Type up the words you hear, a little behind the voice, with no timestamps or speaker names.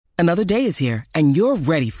Another day is here, and you're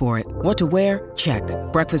ready for it. What to wear? Check.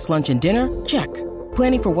 Breakfast, lunch, and dinner? Check.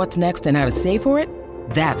 Planning for what's next and how to save for it?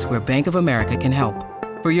 That's where Bank of America can help.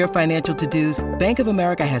 For your financial to-dos, Bank of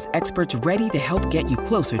America has experts ready to help get you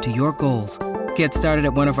closer to your goals. Get started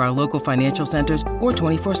at one of our local financial centers or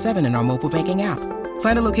 24/7 in our mobile banking app.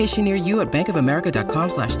 Find a location near you at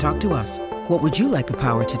bankofamerica.com/talktous. What would you like the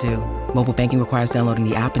power to do? Mobile banking requires downloading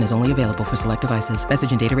the app and is only available for select devices.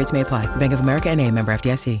 Message and data rates may apply. Bank of America N.A., member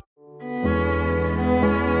FDIC.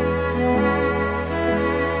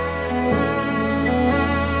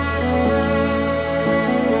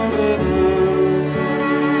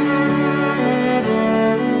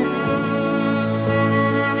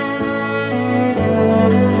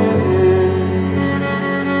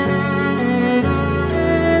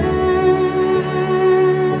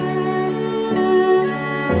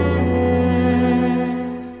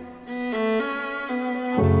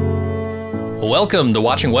 Welcome to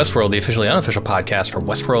Watching Westworld, the officially unofficial podcast from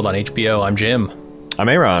Westworld on HBO. I'm Jim. I'm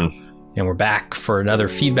Aaron. And we're back for another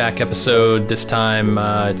feedback episode. This time,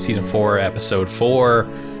 it's season 4, episode 4,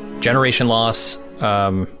 Generation Loss.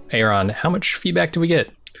 Aaron, how much feedback do we get?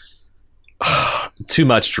 Too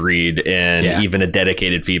much to read in even a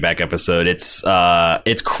dedicated feedback episode. It's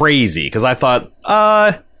crazy because I thought,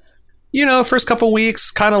 first couple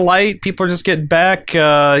weeks kind of light. People are just getting back.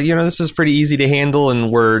 This is pretty easy to handle,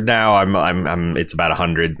 and we're now. I'm. It's about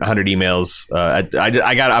 100 emails.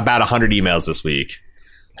 I got about 100 emails this week.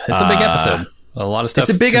 It's a big episode. A lot of stuff. It's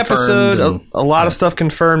a big episode. A lot of stuff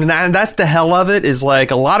confirmed, and that's the hell of it. Is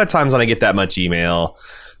like a lot of times when I get that much email,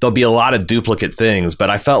 there'll be a lot of duplicate things. But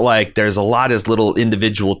I felt like there's a lot of little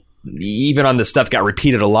individual. Even on this stuff got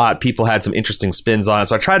repeated a lot. People had some interesting spins on it.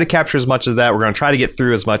 So I tried to capture as much of that. We're going to try to get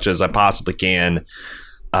through as much as I possibly can.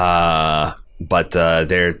 But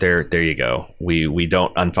there you go. We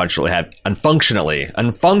don't unfunctionally,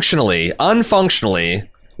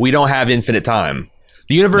 we don't have infinite time.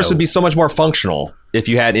 The universe would be so much more functional if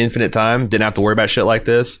you had infinite time. Didn't have to worry about shit like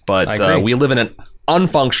this. But we live in an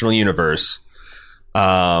unfunctional universe.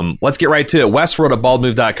 Let's get right to it. Westworld at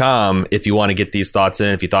baldmove.com if you want to get these thoughts in,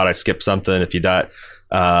 if you thought I skipped something, if you got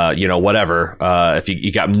whatever, if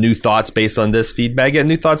you got new thoughts based on this feedback, get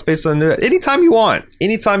new thoughts based on anytime you want,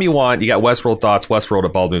 you got Westworld thoughts. Westworld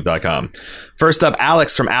at baldmove.com. First up,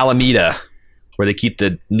 Alex from Alameda, where they keep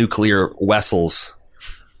the nuclear vessels.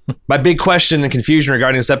 My big question and confusion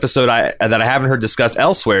regarding this episode that I haven't heard discussed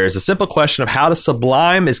elsewhere is a simple question of how the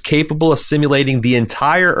Sublime is capable of simulating the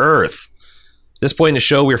entire Earth. At this point in the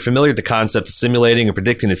show, we are familiar with the concept of simulating and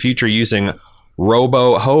predicting the future using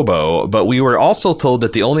Robo-Hobo, but we were also told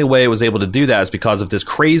that the only way it was able to do that is because of this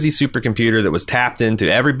crazy supercomputer that was tapped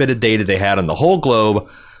into every bit of data they had on the whole globe,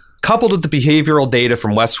 coupled with the behavioral data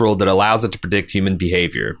from Westworld that allows it to predict human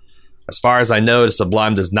behavior. As far as I know, the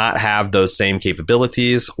Sublime does not have those same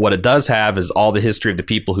capabilities. What it does have is all the history of the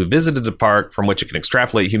people who visited the park from which it can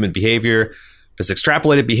extrapolate human behavior. This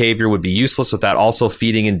extrapolated behavior would be useless without also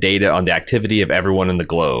feeding in data on the activity of everyone in the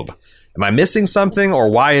globe. Am I missing something, or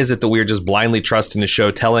why is it that we're just blindly trusting the show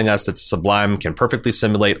telling us that the Sublime can perfectly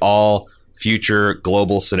simulate all future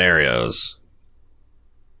global scenarios?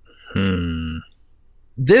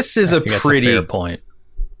 This is a pretty fair point.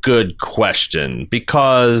 Good question,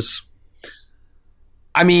 because,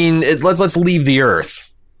 I mean, let's leave the Earth.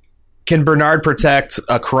 Can Bernard protect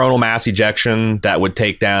a coronal mass ejection that would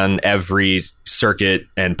take down every circuit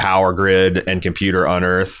and power grid and computer on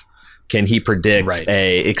Earth? Can he predict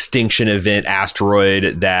a extinction event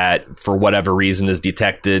asteroid that, for whatever reason, is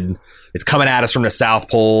detected? It's coming at us from the South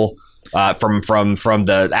Pole, from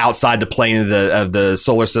the outside the plane of the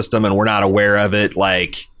solar system, and we're not aware of it.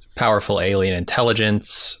 Like powerful alien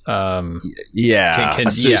intelligence. Can he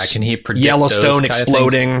predict those Yellowstone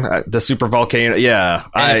exploding, the super volcano? Yeah.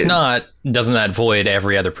 And if not, doesn't that void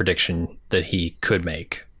every other prediction that he could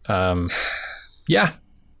make?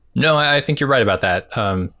 No, I think you're right about that,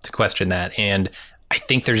 to question that. And I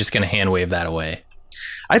think they're just going to hand wave that away.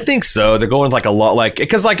 I think so. They're going like a lot, like,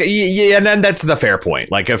 because like, and then that's the fair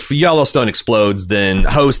point. Like if Yellowstone explodes, then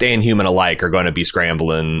host and human alike are going to be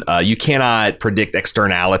scrambling. You cannot predict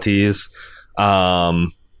externalities.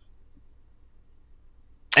 And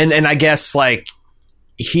I guess like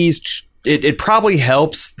it probably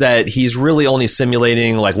helps that he's really only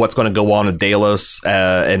simulating like what's going to go on in Delos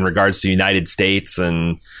in regards to the United States,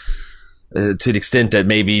 and to the extent that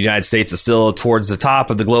maybe the United States is still towards the top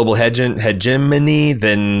of the global hegemony,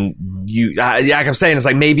 then like I'm saying, it's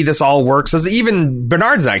like maybe this all works. As even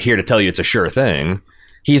Bernard's not here to tell you it's a sure thing.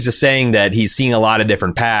 He's just saying that he's seeing a lot of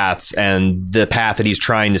different paths, and the path that he's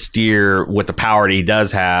trying to steer with the power that he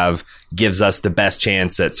does have gives us the best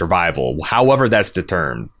chance at survival. However, that's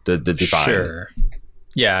defined. Sure.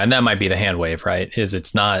 Yeah, and that might be the hand wave, right?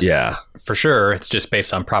 It's not for sure. It's just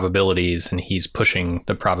based on probabilities, and he's pushing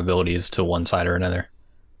the probabilities to one side or another.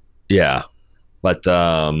 Yeah. But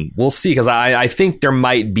we'll see, because I think there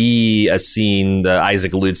might be a scene that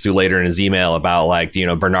Isaac alludes to later in his email about, like, you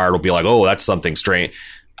know, Bernard will be like, oh, that's something strange.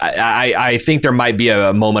 I think there might be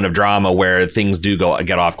a moment of drama where things do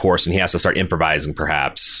get off course and he has to start improvising,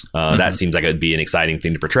 perhaps. That seems like it would be an exciting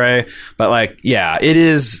thing to portray. But, like, yeah, it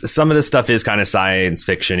is. Some of this stuff is kind of science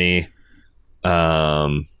fiction-y.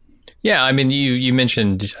 Yeah, I mean, you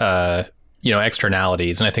mentioned,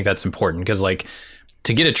 externalities, and I think that's important because, like,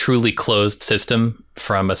 to get a truly closed system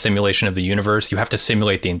from a simulation of the universe, you have to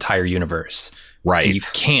simulate the entire universe. Right. And you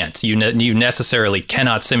can't. You necessarily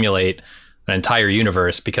cannot simulate an entire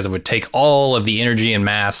universe because it would take all of the energy and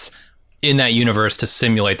mass in that universe to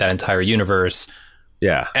simulate that entire universe.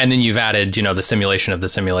 Yeah. And then you've added, the simulation of the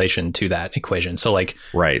simulation to that equation. So, like,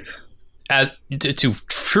 right. To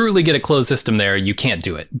truly get a closed system there, you can't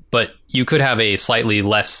do it. But you could have a slightly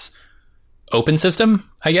less open system,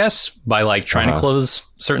 I guess, by, like, trying to close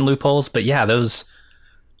certain loopholes. But yeah, there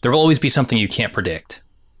will always be something you can't predict.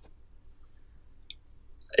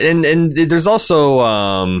 And there's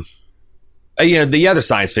also, the other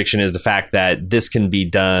science fiction is the fact that this can be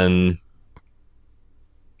done,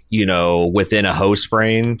 within a host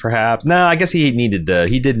brain, perhaps. No, I guess he did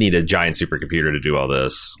need a giant supercomputer to do all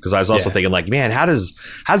this. Because I was also thinking, like, man, how does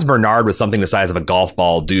Bernard with something the size of a golf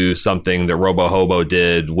ball do something that Robo Hobo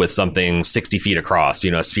did with something 60 feet across,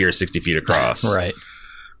 a sphere 60 feet across? Right.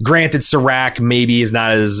 Granted, Serac maybe is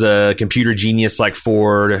not as computer genius like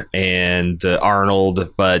Ford and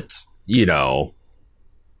Arnold, but,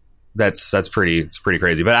 that's pretty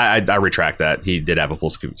crazy. But I retract that. He did have a full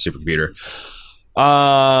supercomputer.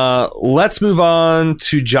 Let's move on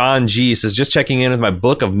to John G. Says, just checking in with my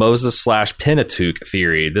Book of Moses / Pentateuch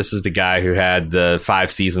theory. This is the guy who had the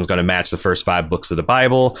 5 seasons going to match the first 5 books of the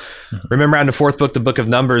Bible. Remember, in the 4th book, the Book of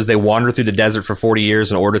Numbers, they wander through the desert for 40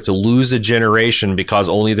 years in order to lose a generation because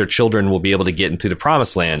only their children will be able to get into the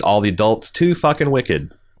promised land. All the adults, too fucking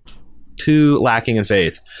wicked. Too lacking in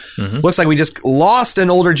faith. Looks like we just lost an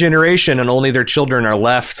older generation and only their children are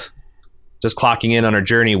left. Just clocking in on our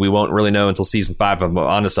journey, we won't really know until season 5 I'm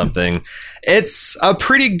onto something. It's a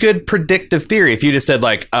pretty good predictive theory. If you just said,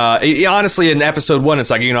 like, honestly, in episode 1, it's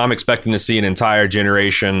like, I'm expecting to see an entire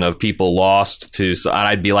generation of people lost to, so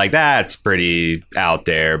I'd be like, that's pretty out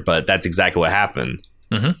there, but that's exactly what happened.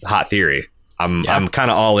 Hot theory. I'm kind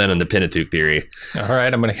of all in on the Pentateuch theory. All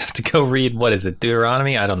right, I'm going to have to go read, what is it,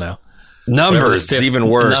 Deuteronomy? I don't know. Numbers, even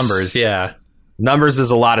worse. Numbers, yeah. Numbers is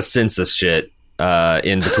a lot of census shit.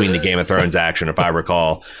 In between the Game of Thrones action, if I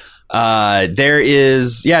recall, there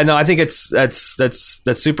is, I think that's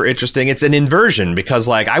super interesting. It's an inversion because,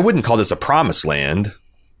 like, I wouldn't call this a promised land.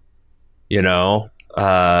 This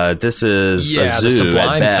is a zoo. The Sublime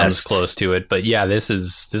at best. Comes close to it, but yeah, this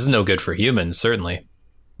is no good for humans, certainly.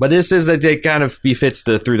 But this is it kind of befits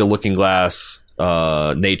the Through the Looking Glass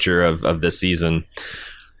nature of this season.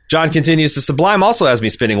 John continues, the Sublime also has me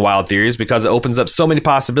spinning wild theories because it opens up so many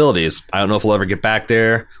possibilities. I don't know if we'll ever get back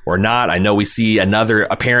there or not. I know we see another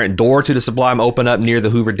apparent door to the Sublime open up near the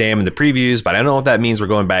Hoover Dam in the previews, but I don't know if that means we're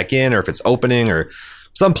going back in or if it's opening or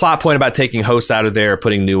some plot point about taking hosts out of there or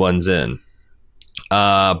putting new ones in.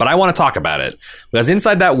 But I want to talk about it because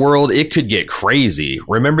inside that world, it could get crazy.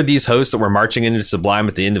 Remember these hosts that were marching into the Sublime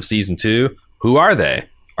at the end of season 2? Who are they?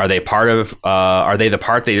 Are they are they the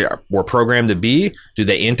part they were programmed to be? Do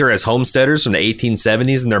they enter as homesteaders from the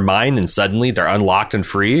 1870s in their mind and suddenly they're unlocked and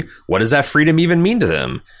free? What does that freedom even mean to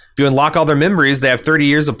them? If you unlock all their memories, they have 30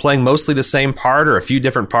 years of playing mostly the same part or a few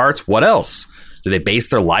different parts. What else? Do they base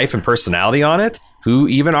their life and personality on it? Who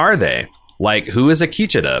even are they? Like, who is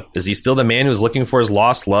Akichita? Is he still the man who's looking for his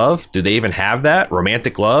lost love? Do they even have that?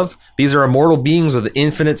 Romantic love? These are immortal beings with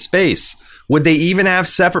infinite space. Would they even have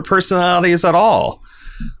separate personalities at all?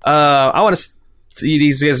 I want to see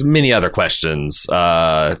these as many other questions.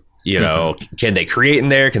 Can they create in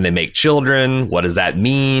there? Can they make children? What does that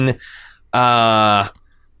mean? And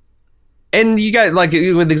you got, like,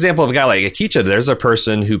 with the example of a guy like Akichita, there's a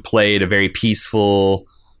person who played a very peaceful,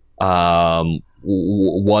 one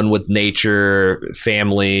with nature,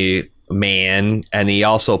 family man, and he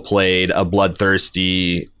also played a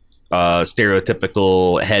bloodthirsty,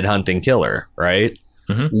 stereotypical headhunting killer, right?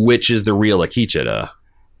 Which is the real Akichita?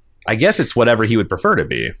 I guess it's whatever he would prefer to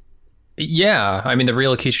be. Yeah, I mean, the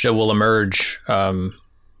real Akichita will emerge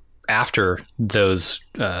after those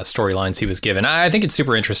storylines he was given. I think it's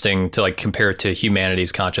super interesting to like compare it to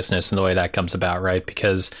humanity's consciousness and the way that comes about, right?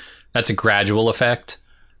 Because that's a gradual effect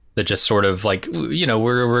that just sort of like, you know,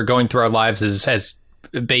 we're going through our lives as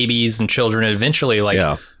babies and children, and eventually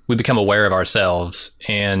we become aware of ourselves,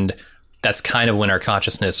 and that's kind of when our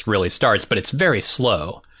consciousness really starts, but it's very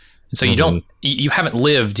slow. And so you haven't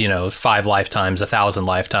lived, you know, 5 lifetimes, 1,000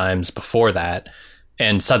 lifetimes before that,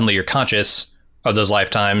 and suddenly you're conscious of those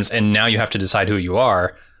lifetimes, and now you have to decide who you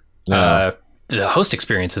are. The host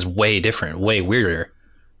experience is way different, way weirder,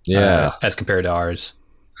 as compared to ours.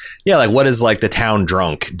 Yeah, like what does like the town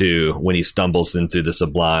drunk do when he stumbles into the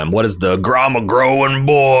sublime? What does the grandma growing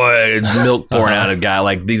boy milk pouring out of guy,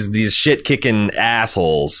 like these shit kicking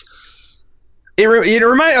assholes? It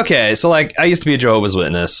reminds. Okay, so like I used to be a Jehovah's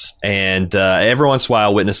Witness, and every once in a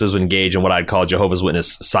while, witnesses would engage in what I'd call Jehovah's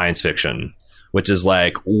Witness science fiction, which is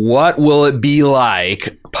like, what will it be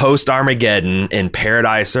like post Armageddon in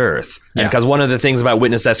Paradise Earth? Yeah. And because one of the things about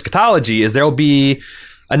witness eschatology is there will be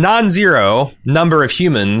a non-zero number of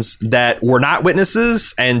humans that were not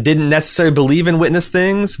witnesses and didn't necessarily believe in witness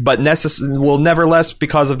things, but will nevertheless,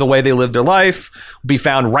 because of the way they lived their life, be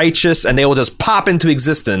found righteous, and they will just pop into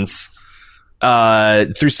existence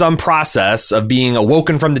through some process of being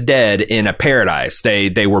awoken from the dead in a paradise.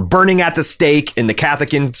 They were burning at the stake in the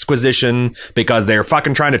Catholic Inquisition because they were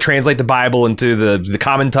fucking trying to translate the Bible into the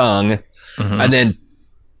common tongue, and then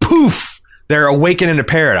poof, they're awakened into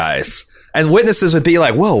paradise. And witnesses would be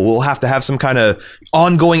like, whoa, we'll have to have some kind of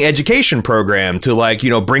ongoing education program to like, you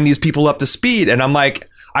know, bring these people up to speed. And I'm like,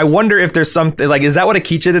 I wonder if there's something like, is that what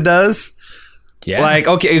Akichita does? Yeah. Like,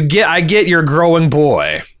 okay, I get you're a growing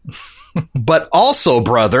boy, but also,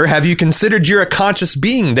 brother, have you considered you're a conscious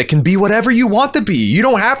being that can be whatever you want to be? You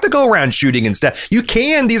don't have to go around shooting and stab. You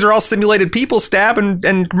can. These are all simulated people, stab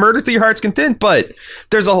and murder to your heart's content. But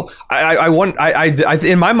there's in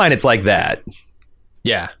my mind, it's like that.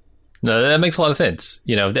 Yeah. No, that makes a lot of sense.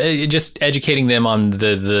 You know, just educating them on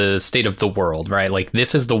the state of the world, right? Like,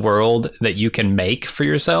 this is the world that you can make for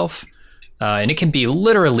yourself. And it can be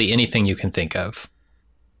literally anything you can think of.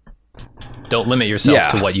 Don't limit yourself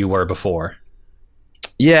to what you were before.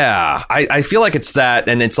 Yeah, I feel like it's that.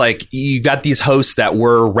 And it's like you got these hosts that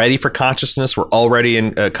were ready for consciousness, were already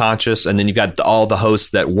conscious. And then you got all the hosts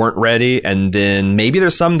that weren't ready. And then maybe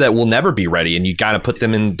there's some that will never be ready. And you got to put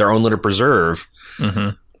them in their own little preserve.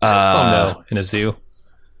 Mm-hmm. No, in a zoo.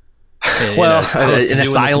 An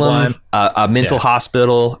asylum, a mental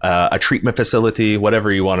hospital, a treatment facility,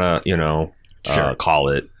 whatever you want to, you know, call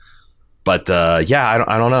it. But I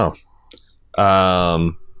don't know.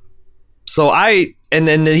 And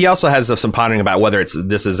then he also has some pondering about whether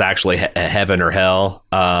this is actually heaven or hell.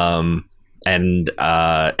 But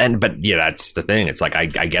yeah, that's the thing. It's like I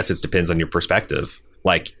guess it depends on your perspective.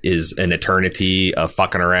 Like, is an eternity of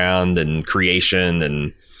fucking around and creation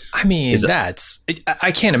and. I mean,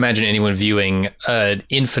 I can't imagine anyone viewing an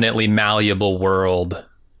infinitely malleable world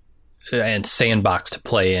and sandbox to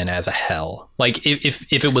play in as a hell. Like,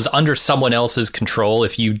 if it was under someone else's control,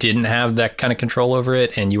 if you didn't have that kind of control over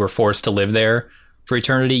it and you were forced to live there for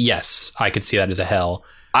eternity, yes, I could see that as a hell.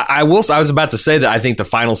 I was about to say that I think the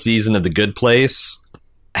final season of The Good Place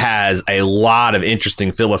has a lot of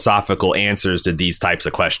interesting philosophical answers to these types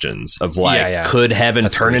of questions of like, could heaven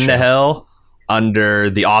turn into hell? Under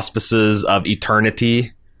the auspices of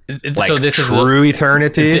eternity, like so this true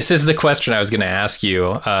eternity. This is the question I was going to ask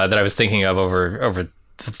you that I was thinking of over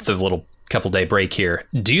the little couple day break here.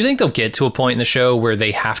 Do you think they'll get to a point in the show where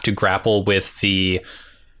they have to grapple with the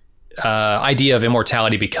idea of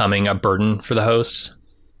immortality becoming a burden for the hosts?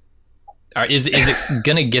 Is it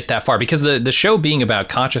going to get that far? Because the show being about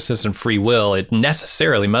consciousness and free will, it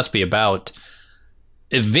necessarily must be about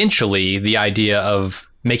eventually the idea of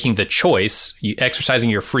making the choice, exercising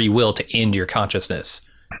your free will to end your consciousness.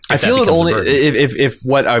 I feel like only if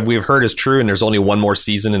what we've heard is true and there's only one more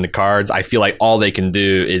season in the cards, I feel like all they can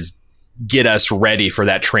do is get us ready for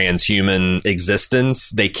that transhuman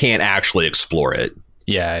existence. They can't actually explore it.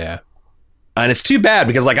 Yeah. And it's too bad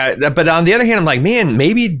because but on the other hand, I'm like, man,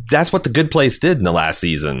 maybe that's what The Good Place did in the last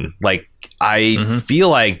season. Like, I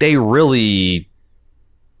feel like they really...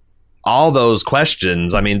 all those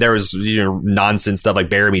questions. I mean, there was nonsense stuff like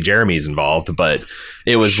Bury Me Jeremy's involved, but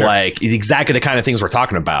it was like exactly the kind of things we're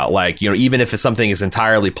talking about. Like, even if something is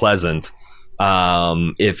entirely pleasant,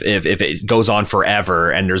 if it goes on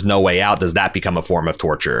forever and there's no way out, does that become a form of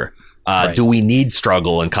torture? Right. Do we need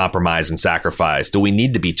struggle and compromise and sacrifice? Do we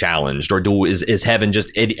need to be challenged, or is heaven just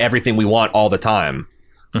everything we want all the time?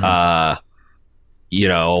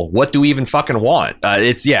 what do we even fucking want?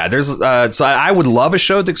 So I would love a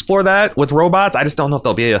show to explore that with robots. I just don't know if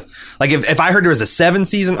there'll be if I heard there was a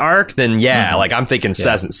 7-season arc, then I'm thinking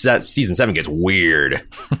season 7 gets weird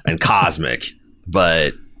and cosmic,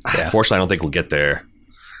 but unfortunately I don't think we'll get there.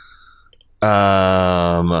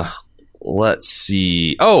 Let's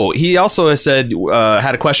see. Oh, he also said,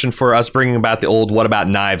 had a question for us bringing about the old What About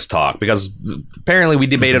Knives talk, because apparently we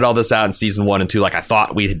debated all this out in season 1 and 2 like I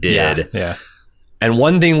thought we did. Yeah. And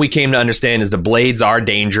one thing we came to understand is the blades are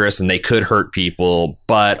dangerous and they could hurt people,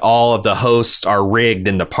 but all of the hosts are rigged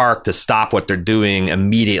in the park to stop what they're doing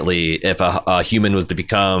immediately if a human was to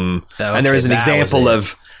become... and there is an example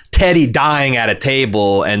of Teddy dying at a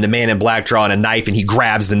table and the man in black drawing a knife and he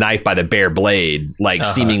grabs the knife by the bare blade,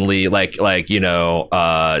 seemingly with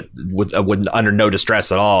under no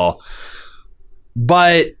distress at all.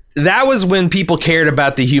 But that was when people cared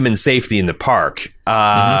about the human safety in the park.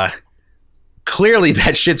 Clearly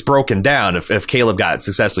that shit's broken down if Caleb got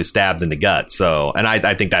successfully stabbed in the gut. So, and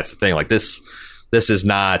I think that's the thing. Like this is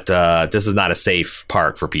not a safe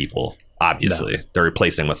park for people. Obviously, they're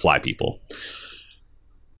replacing with fly people.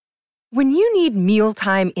 When you need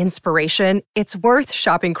mealtime inspiration, it's worth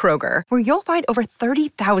shopping Kroger, where you'll find over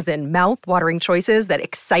 30,000 mouth-watering choices that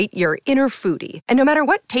excite your inner foodie. And no matter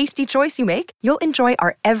what tasty choice you make, you'll enjoy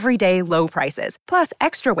our everyday low prices, plus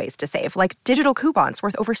extra ways to save, like digital coupons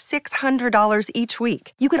worth over $600 each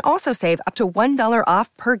week. You can also save up to $1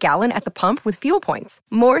 off per gallon at the pump with fuel points.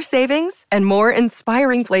 More savings and more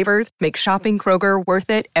inspiring flavors make shopping Kroger worth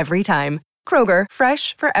it every time. Kroger,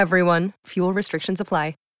 fresh for everyone. Fuel restrictions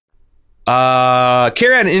apply.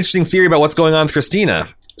 Kara had an interesting theory about what's going on with Christina.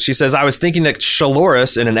 She says, I was thinking that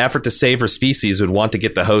Shalloris, in an effort to save her species, would want to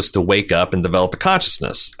get the host to wake up and develop a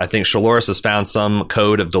consciousness. I think Shalloris has found some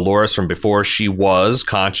code of Dolores from before she was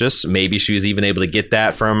conscious. Maybe she was even able to get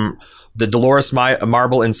that from the Dolores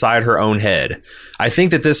marble inside her own head. I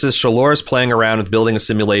think that this is Shalloris playing around with building a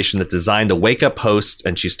simulation that's designed to wake up host,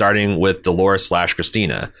 and she's starting with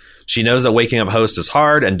Dolores/Christina. She knows that waking up host is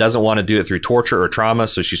hard and doesn't want to do it through torture or trauma,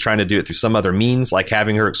 so she's trying to do it through some other means, like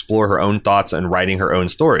having her explore her own thoughts and writing her own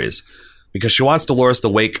stories. Because she wants Dolores to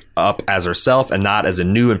wake up as herself and not as a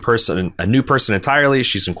new person entirely,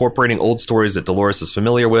 she's incorporating old stories that Dolores is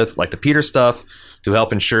familiar with, like the Peter stuff, to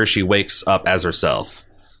help ensure she wakes up as herself.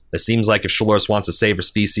 It seems like if Shalloris wants to save her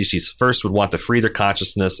species, she first would want to free their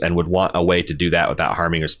consciousness and would want a way to do that without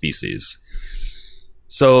harming her species.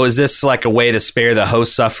 So is this like a way to spare the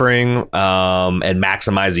host suffering and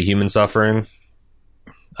maximize the human suffering?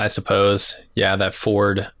 I suppose. Yeah, that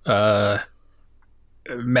Ford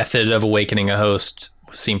method of awakening a host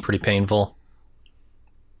seemed pretty painful.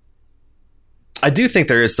 I do think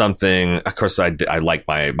there is something. Of course, I like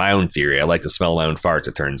my own theory. I like to smell my own farts,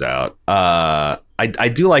 it turns out. I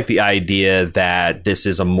do like the idea that this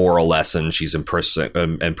is a moral lesson she's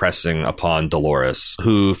impressing upon Dolores,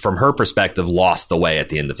 who, from her perspective, lost the way at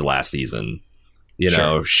the end of the last season.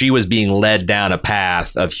 Sure. She was being led down a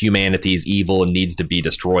path of humanity's evil and needs to be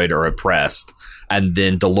destroyed or oppressed. And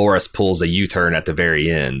then Dolores pulls a U-turn at the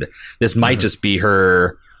very end. This might just be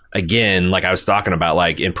her, again, like I was talking about,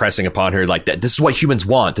 like impressing upon her, like that. This is what humans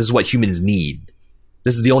want. This is what humans need.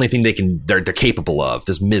 This is the only thing they're capable of.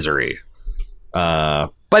 This misery.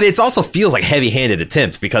 But it also feels like heavy-handed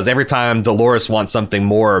attempt, because every time Dolores wants something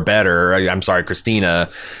more or better, Christina,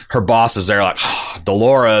 her boss is there like, oh,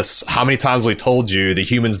 Dolores, how many times have we told you the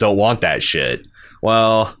humans don't want that shit?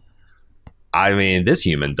 Well, I mean, this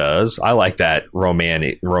human does. I like that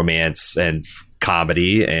romance and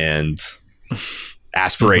comedy and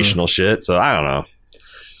aspirational shit. So I don't know.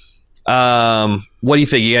 What do you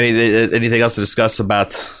think? You got anything else to discuss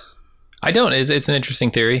about? I don't. It's an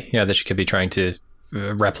interesting theory. Yeah, that she could be trying to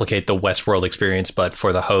replicate the Westworld experience, but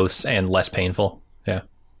for the hosts and less painful. Yeah.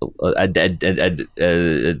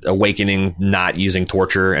 Awakening, not using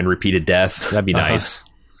torture and repeated death. That'd be nice.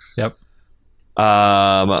 Yep.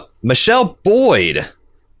 Michelle Boyd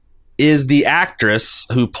is the actress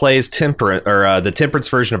who plays the Temperance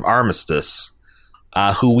version of Armistice,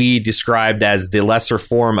 who we described as the lesser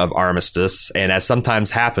form of Armistice. And as sometimes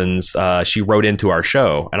happens, she wrote into our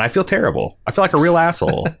show, and I feel terrible. I feel like a real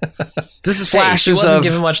asshole. This is flashes she wasn't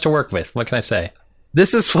given much to work with. What can I say?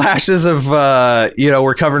 This is flashes of,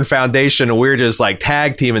 we're covering Foundation, and we're just like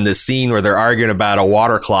tag teaming this scene where they're arguing about a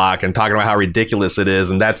water clock and talking about how ridiculous it is.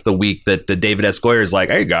 And that's the week that the David S. Goyer is like,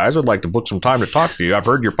 hey guys, I'd like to book some time to talk to you. I've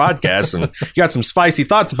heard your podcast and you got some spicy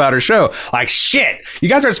thoughts about our show. Like, shit, you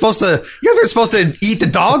guys aren't supposed to eat the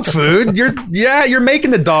dog food. You're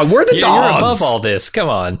making the dog. We're the dogs. You're above all this. Come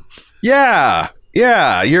on. Yeah.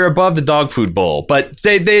 Yeah, you're above the dog food bowl. But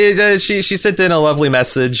she sent in a lovely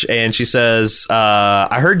message, and she says,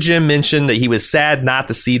 I heard Jim mention that he was sad not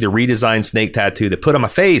to see the redesigned snake tattoo that put on my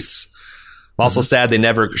face. I'm also sad they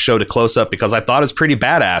never showed a close-up because I thought it was pretty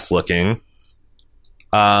badass looking.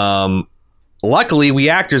 Luckily, we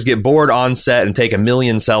actors get bored on set and take a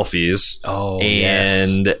million selfies.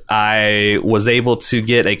 And I was able to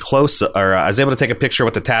get I was able to take a picture of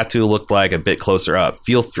what the tattoo looked like a bit closer up.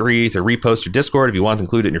 Feel free to repost your Discord if you want to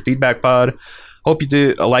include it in your feedback pod. Hope you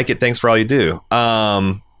do like it. Thanks for all you do.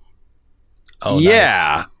 Yeah,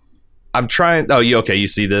 nice. I'm trying. Oh, you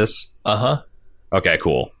see this? Okay,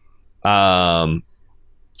 cool.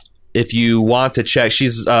 If you want to check,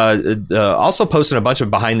 she's also posting a bunch of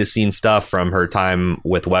behind-the-scenes stuff from her time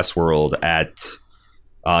with Westworld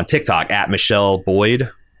on TikTok, at Michelle Boyd.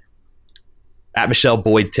 At Michelle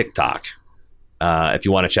Boyd TikTok, if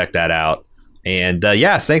you want to check that out. And,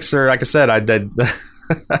 thanks, sir. Like I said, I did...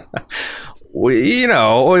 we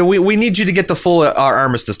need you to get the full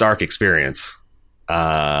Armistice Arc experience.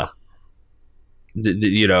 We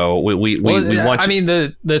want. I mean,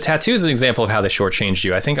 the tattoo is an example of how they shortchanged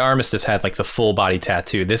you. I think Armistice had like the full body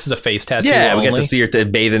tattoo. This is a face tattoo. Yeah, only. We get to see her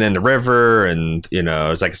bathing in the river, and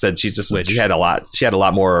like I said, she had a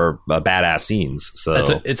lot more badass scenes.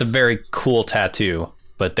 So it's a very cool tattoo,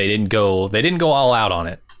 but they didn't go all out on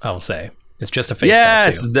it. I will say it's just a face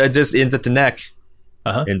tattoo. Yeah, it just ends at the neck.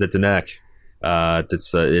 Ends at the neck.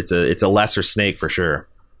 It's a lesser snake for sure.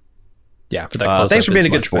 Yeah. For that thanks for being a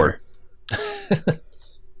good sport.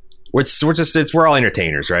 We're all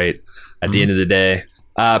entertainers, right? At the end of the day.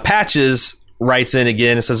 Patches writes in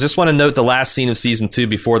again and says, just want to note the last scene of season 2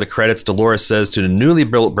 before the credits. Dolores says to the newly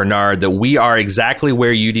built Bernard that we are exactly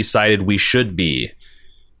where you decided we should be.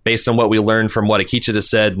 Based on what we learned from what Akecheta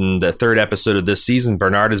said in the 3rd episode of this season,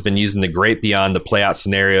 Bernard has been using the Great Beyond to play out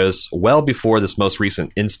scenarios well before this most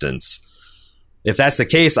recent instance. If that's the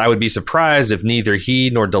case, I would be surprised if neither he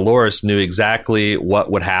nor Dolores knew exactly what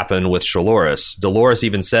would happen with Shalores. Dolores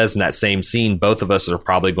even says in that same scene, both of us are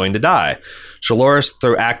probably going to die. Shalores,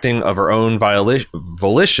 through acting of her own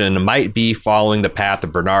volition, might be following the path that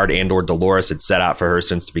Bernard and or Dolores had set out for her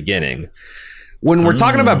since the beginning. When we're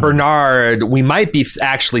talking about Bernard, we might be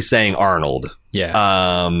actually saying Arnold.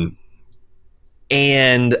 Yeah.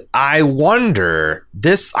 And I wonder,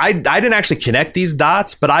 I didn't actually connect these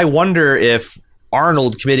dots, but I wonder if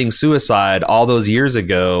Arnold committing suicide all those years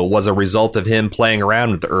ago was a result of him playing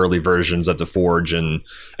around with the early versions of the Forge and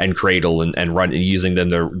Cradle and run using them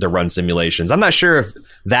to run simulations. I'm not sure if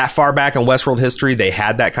that far back in Westworld history they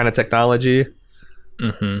had that kind of technology.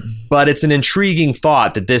 But it's an intriguing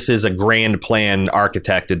thought that this is a grand plan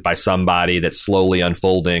architected by somebody that's slowly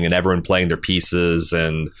unfolding and everyone playing their pieces,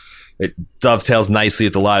 and it dovetails nicely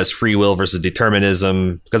with a lot of free will versus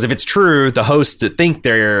determinism. Because if it's true, the hosts that think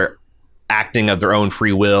they're acting of their own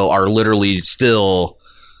free will are literally still,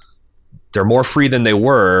 they're more free than they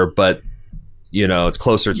were, but it's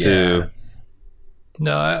closer to.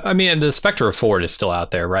 No, I mean, the specter of Ford is still out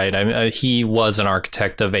there, right? I mean, he was an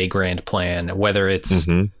architect of a grand plan. Whether it's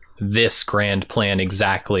this grand plan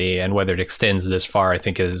exactly and whether it extends this far, I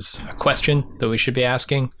think is a question that we should be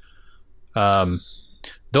asking.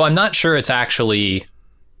 Though I'm not sure it's actually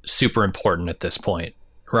super important at this point,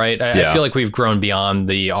 right? I feel like we've grown beyond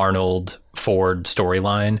the Arnold Ford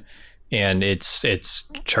storyline, and it's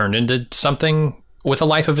turned into something with a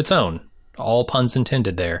life of its own. All puns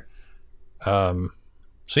intended there.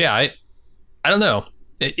 So yeah, I don't know.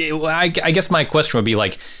 I guess my question would be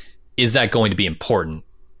like, is that going to be important?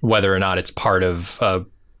 Whether or not it's part of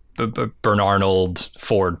Bernard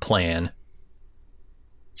Ford plan.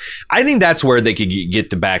 I think that's where they could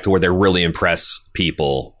get back to where they really impress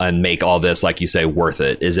people and make all this, like you say, worth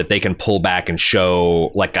it, is if they can pull back and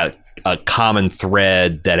show like a common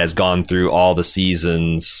thread that has gone through all the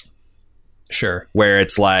seasons. Sure. Where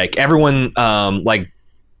it's like everyone, like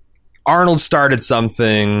Arnold started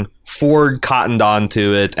something, Ford cottoned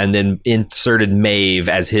onto it, and then inserted Maeve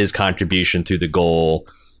as his contribution to the goal,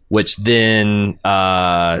 which then,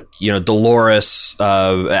 Dolores,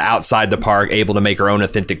 outside the park, able to make her own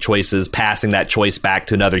authentic choices, passing that choice back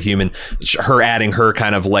to another human, her adding her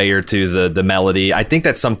kind of layer to the melody. I think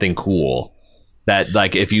that's something cool. That,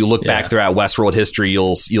 like, if you look back throughout Westworld history,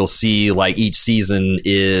 you'll see, like, each season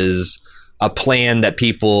is a plan that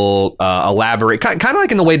people elaborate, kind of like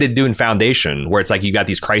in the way they do in Foundation, where it's like you got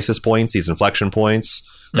these crisis points, these inflection points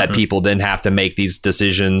that people then have to make these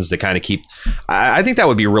decisions to kind of keep. I think that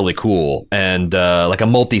would be really cool, and like a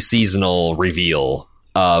multi-seasonal reveal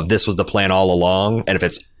of this was the plan all along, and if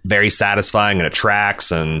it's very satisfying and it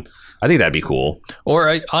tracks, and I think that'd be cool.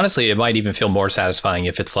 Or honestly, it might even feel more satisfying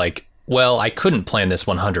if it's like well, I couldn't plan this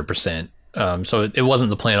 100%. So it wasn't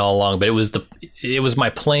the plan all along, but it was my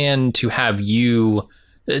plan to have you,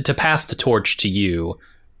 to pass the torch to you,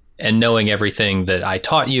 and knowing everything that I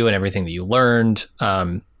taught you and everything that you learned.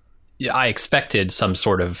 I expected some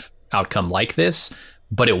sort of outcome like this,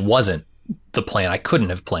 but it wasn't the plan. I couldn't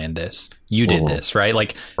have planned this. You did this, right?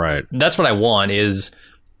 Like, right. That's what I want is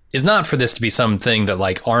not for this to be something that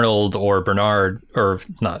like Arnold or Ford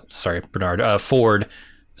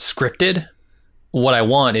scripted. What I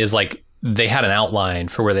want is like, they had an outline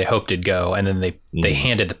for where they hoped it'd go, and then they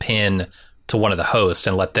handed the pin to one of the hosts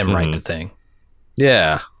and let them write the thing.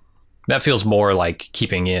 Yeah. That feels more like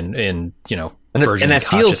keeping in you know, and that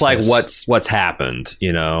feels like what's happened,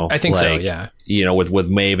 you know. I think like, so, yeah. You know, with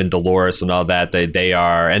Maeve and Dolores and all that, they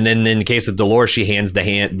are, and then in the case of Dolores, she hands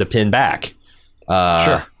the pin back.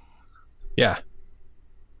 Sure. Yeah.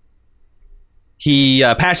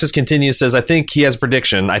 Patches continues, says, I think he has a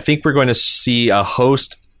prediction. I think we're going to see a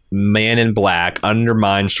host Man in Black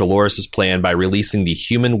undermine Shalores' plan by releasing the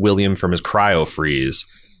human William from his cryo freeze.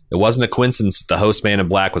 It wasn't a coincidence that the host Man in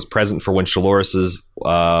Black was present for when Shalores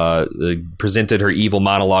presented her evil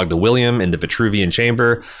monologue to William in the Vitruvian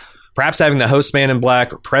chamber. Perhaps having the host Man in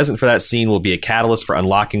Black present for that scene will be a catalyst for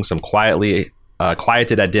unlocking some quieted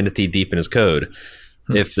identity deep in his code.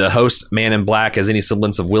 If the host Man in Black has any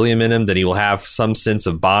semblance of William in him, then he will have some sense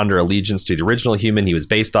of bond or allegiance to the original human he was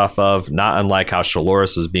based off of, not unlike how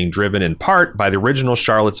Shalores was being driven in part by the original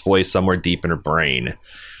Charlotte's voice somewhere deep in her brain.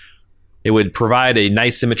 It would provide a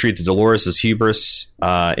nice symmetry to Dolores' hubris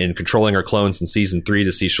in controlling her clones in season 3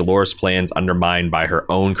 to see Shalores' plans undermined by her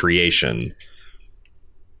own creation.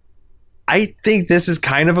 I think this is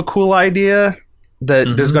kind of a cool idea.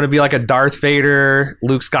 That there's going to be like a Darth Vader,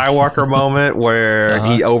 Luke Skywalker moment where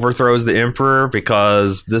he overthrows the Emperor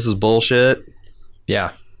because this is bullshit.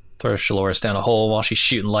 Yeah. Throws Shalores down a hole while she's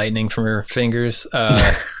shooting lightning from her fingers.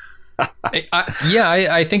 I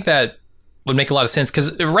think that would make a lot of sense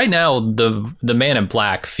because right now the Man in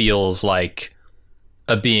Black feels like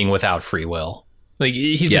a being without free will. Like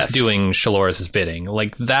he's just doing Shalores' bidding.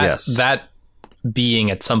 Like that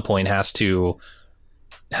being at some point has to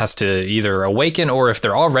either awaken, or if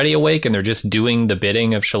they're already awake and they're just doing the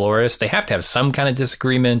bidding of Shalores, they have to have some kind of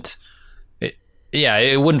disagreement.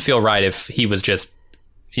 It wouldn't feel right if he was just,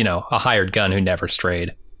 you know, a hired gun who never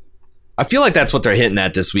strayed. I feel like that's what they're hinting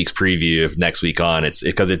at this week's preview of next week on. It's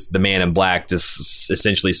because it's the Man in Black just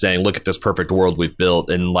essentially saying, look at this perfect world we've built.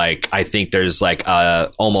 And like, I think there's like a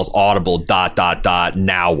almost audible ...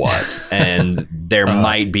 now what? And there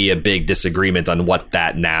might be a big disagreement on what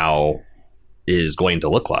that now is going to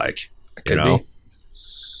look like, you know.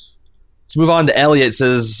 Let's move on to Elliot. It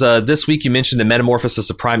says, this week you mentioned the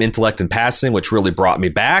metamorphosis of prime intellect in passing, which really brought me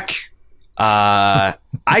back. I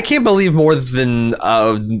can't believe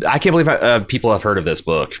people have heard of this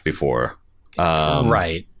book before.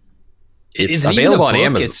 Right. It's available on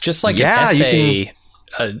Amazon. It's just like an essay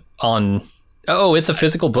on... Oh, it's a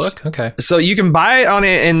physical book? Okay. So you can buy it on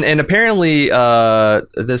it, and apparently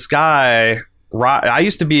this guy... I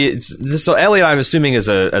used to be so Elliot, I'm assuming, is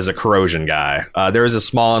a corrosion guy. There was a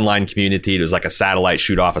small online community. It was like a satellite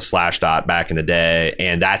shoot off a Slashdot back in the day,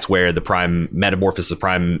 and that's where the prime metamorphosis of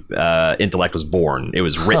prime intellect was born. It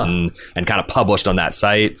was written and kind of published on that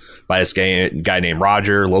site by this guy named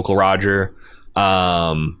Roger, local Roger.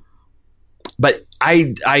 But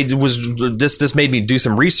this made me do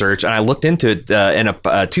some research, and I looked into it in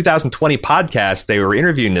a 2020 podcast. They were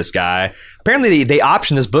interviewing this guy. Apparently, they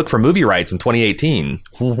optioned this book for movie rights in 2018.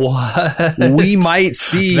 What? We might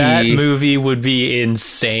see that movie. Would be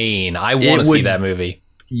insane. I want to see that movie.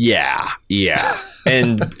 Yeah.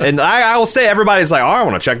 And I will say, everybody's like, oh, I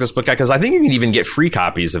want to check this book out, because I think you can even get free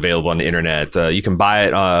copies available on the internet. You can buy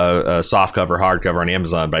it softcover, hardcover on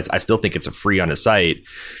Amazon, but I still think it's free on the site.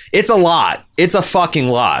 It's a lot. It's a fucking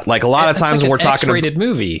lot. Like a lot of times when we're talking about X-rated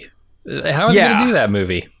movie. How are they going to do that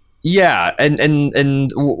movie? Yeah,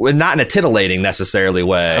 and not in a titillating necessarily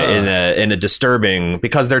way, in a disturbing,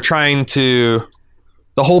 because they're trying to.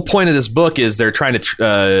 The whole point of this book is they're trying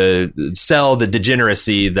to sell the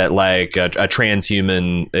degeneracy that like a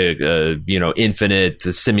transhuman, infinite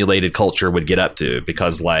simulated culture would get up to,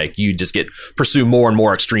 because like you just pursue more and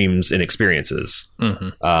more extremes in experiences.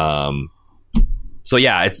 Mm-hmm. So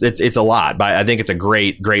yeah, it's a lot, but I think it's a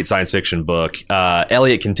great science fiction book.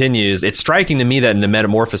 Elliot continues, it's striking to me that in the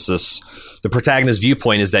Metamorphosis, the protagonist's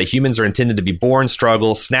viewpoint is that humans are intended to be born,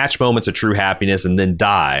 struggle, snatch moments of true happiness, and then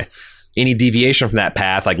die. Any deviation from that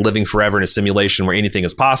path, like living forever in a simulation where anything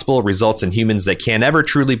is possible, results in humans that can never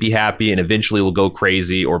truly be happy and eventually will go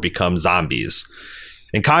crazy or become zombies.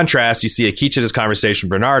 In contrast, you see Akichita's conversation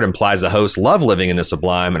with Bernard implies the hosts love living in the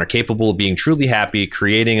Sublime and are capable of being truly happy,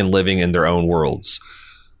 creating and living in their own worlds.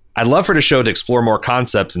 I'd love for the show to explore more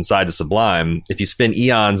concepts inside the Sublime. If you spend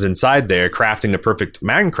eons inside there crafting the perfect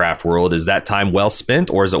Minecraft world, is that time well spent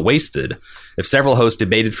or is it wasted? If several hosts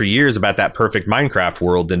debated for years about that perfect Minecraft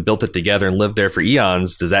world, then built it together and lived there for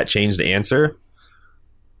eons, does that change the answer?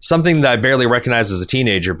 Something that I barely recognized as a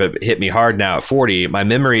teenager, but hit me hard now at 40. My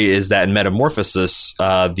memory is that in Metamorphosis,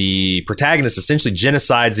 the protagonist essentially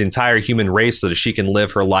genocides the entire human race so that she can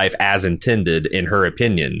live her life as intended, in her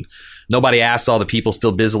opinion. Nobody asked all the people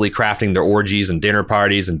still busily crafting their orgies and dinner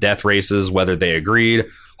parties and death races whether they agreed.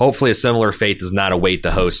 Hopefully a similar fate does not await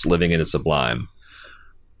the hosts living in the Sublime.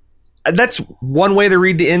 That's one way to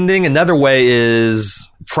read the ending. Another way is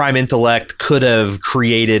Prime Intellect could have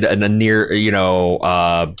created a near,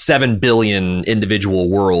 7 billion individual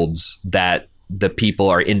worlds that the people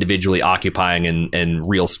are individually occupying in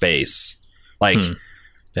real space. Like,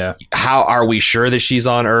 how are we sure that she's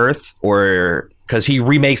on Earth? Or because he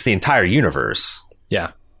remakes the entire universe.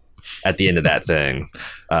 Yeah. At the end of that thing.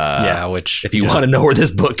 Which if you want to know where this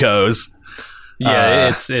book goes.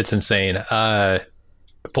 Yeah, it's insane.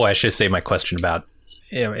 Boy, I should say my question about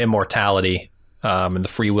immortality and the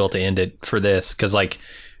free will to end it for this. Because,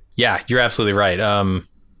 you're absolutely right.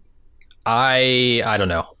 I don't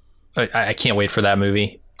know. I can't wait for that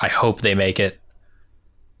movie. I hope they make it.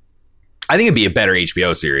 I think it'd be a better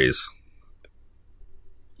HBO series.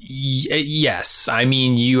 Yes. I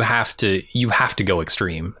mean, you have to go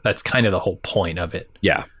extreme. That's kind of the whole point of it.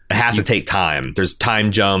 Yeah. It has to take time. There's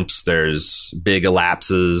time jumps. There's big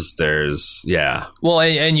elapses. Well,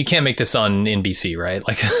 and you can't make this on NBC, right?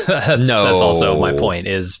 Like that's also my point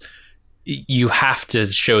is you have to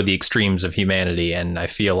show the extremes of humanity. And I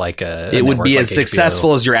feel like it would be as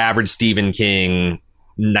successful as your average Stephen King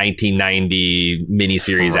 1990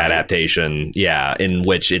 miniseries adaptation. Yeah. In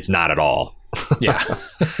which it's not at all. Yeah.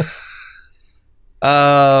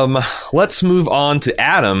 Let's move on to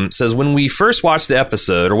Adam. Says, when I first watched the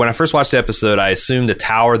episode, I assumed the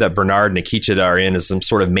tower that Bernard and Akichita are in is some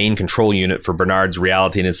sort of main control unit for Bernard's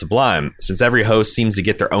reality and his Sublime. Since every host seems to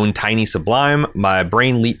get their own tiny Sublime, my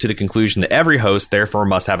brain leaped to the conclusion that every host therefore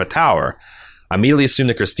must have a tower. I immediately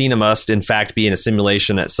assumed that Christina must in fact be in a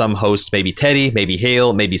simulation, that some host, maybe Teddy, maybe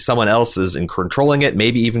Hale, maybe someone else is in controlling it,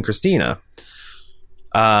 maybe even Christina.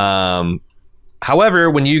 However,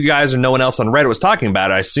 when you guys or no one else on Reddit was talking about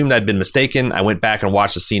it, I assumed I'd been mistaken. I went back and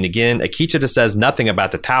watched the scene again. Akichita says nothing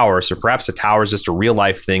about the tower, so perhaps the tower is just a real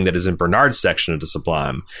life thing that is in Bernard's section of the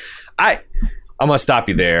Sublime. I'm going to stop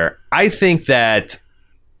you there. I think that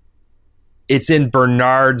it's in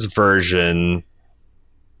Bernard's version.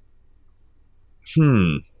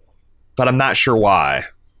 But I'm not sure why.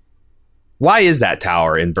 Why is that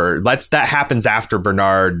tower in That happens after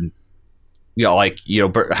Bernard...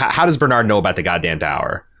 how does Bernard know about the goddamn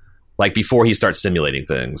tower? Like, before he starts simulating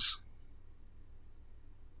things.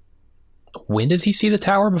 When does he see the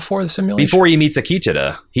tower before the simulation? Before he meets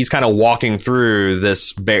Akichita. He's kind of walking through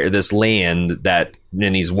this land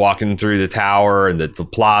and he's walking through the tower and the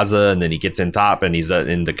plaza, and then he gets in top and he's up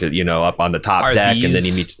on the top deck, and then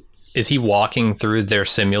he meets... Is he walking through their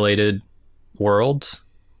simulated worlds?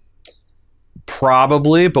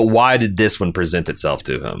 Probably, but why did this one present itself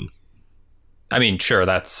to him? I mean, sure,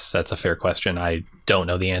 that's a fair question. I don't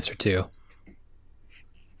know the answer to.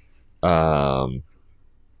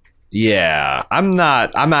 Yeah, I'm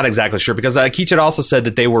not exactly sure, because Akichita also said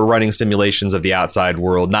that they were running simulations of the outside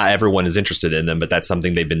world. Not everyone is interested in them, but that's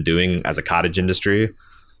something they've been doing as a cottage industry.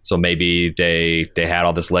 So maybe they had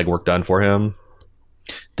all this legwork done for him.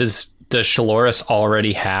 Does Shaloris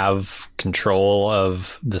already have control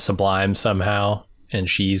of the Sublime somehow? And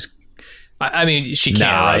she's... I mean, she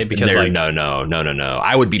can't, right? Because no.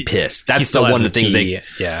 I would be pissed. That's one of the things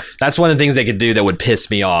That's one of the things they could do that would piss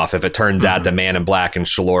me off if it turns out the Man in Black and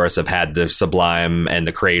Shaloris have had the Sublime and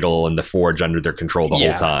the Cradle and the Forge under their control the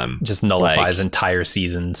whole time. Just nullifies entire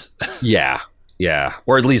seasons. Yeah.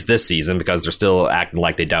 Or at least this season, because they're still acting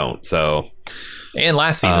like they don't. So, and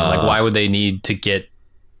last season, why would they need to get?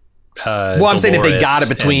 I'm saying if they got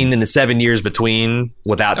it in the 7 years between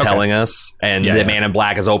without telling us, and the Man in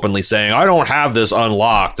Black is openly saying, I don't have this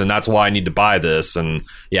unlocked and that's why I need to buy this, and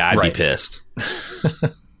I'd be pissed.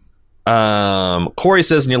 Corey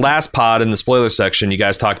says, in your last pod in the spoiler section, you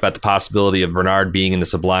guys talked about the possibility of Bernard being in the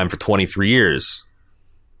Sublime for 23 years.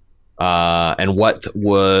 And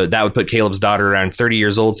that would put Caleb's daughter around 30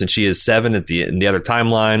 years old, since she is 7 in the other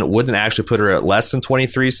timeline. Wouldn't actually put her at less than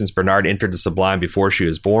 23, since Bernard entered the Sublime before she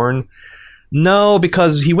was born. No,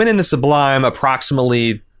 because he went into Sublime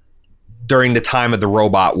approximately during the time of the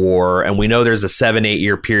robot war, and we know there's a 7-8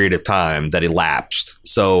 year period of time that elapsed.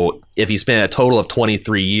 So if he spent a total of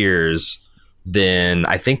 23 years, then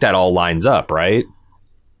I think that all lines up, right?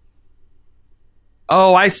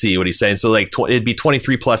 Oh, I see what he's saying. So like it'd be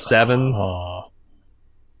 23 plus 7. Well,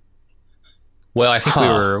 I think we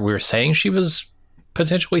were saying she was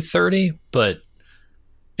potentially 30, but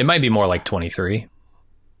it might be more like 23.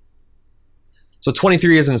 So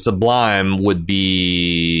 23 isn't Sublime would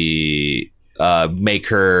be make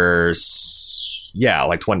her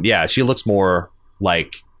like 20. Yeah, she looks more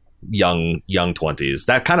like young 20s.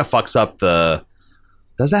 That kind of fucks up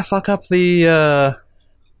does that fuck up the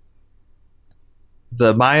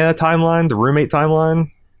Maya timeline, the roommate timeline?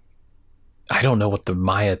 I don't know what the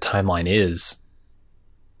Maya timeline is.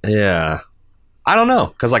 Yeah. I don't know.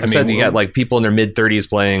 Because I said, you got like people in their mid-30s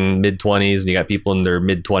playing mid-20s, and you got people in their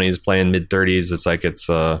mid-20s playing mid-30s. It's like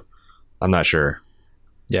I'm not sure.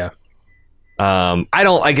 Yeah. I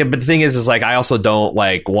don't like it, but the thing is like I also don't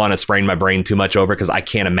like want to sprain my brain too much over because I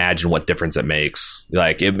can't imagine what difference it makes.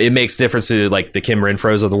 Like it makes difference to like the Kim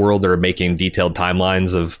Renfros of the world that are making detailed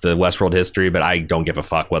timelines of the Westworld history, but I don't give a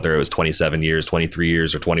fuck whether it was 27 years, 23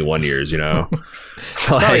 years, or 21 years. It's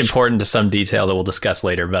probably important to some detail that we'll discuss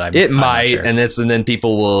later, but it might, sure. and then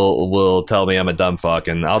people will tell me I'm a dumb fuck,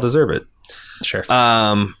 and I'll deserve it. Sure.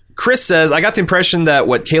 Chris says, I got the impression that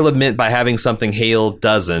what Caleb meant by having something Hale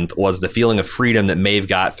doesn't was the feeling of freedom that Maeve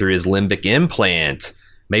got through his limbic implant.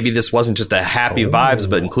 Maybe this wasn't just a happy vibes,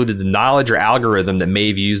 but included the knowledge or algorithm that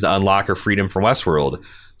Maeve used to unlock her freedom from Westworld.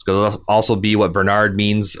 It's going to also be what Bernard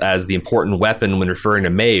means as the important weapon when referring to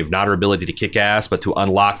Maeve, not her ability to kick ass, but to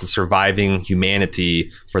unlock the surviving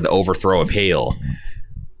humanity for the overthrow of Hale.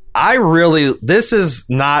 This is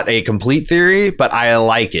not a complete theory, but I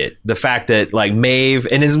like it. The fact that like Maeve,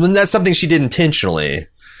 and that's something she did intentionally,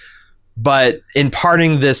 but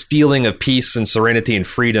imparting this feeling of peace and serenity and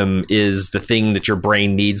freedom is the thing that your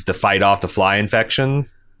brain needs to fight off the fly infection,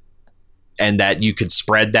 and that you could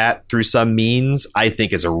spread that through some means, I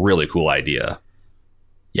think is a really cool idea.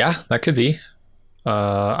 Yeah, that could be.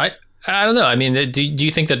 I don't know. I mean, do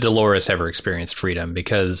you think that Dolores ever experienced freedom?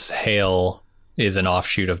 Because Hale is an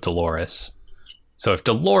offshoot of Dolores. So if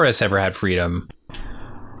Dolores ever had freedom...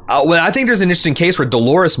 well, I think there's an interesting case where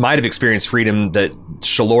Dolores might have experienced freedom that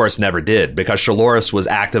Shalores never did, because Shalores was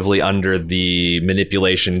actively under the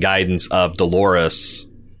manipulation guidance of Dolores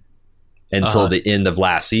until the end of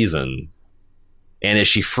last season. And is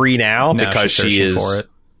she free now because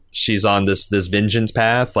she's on this vengeance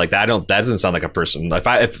path? Like that doesn't sound like a person.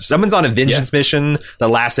 If someone's on a vengeance mission, the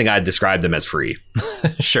last thing I'd describe them as free.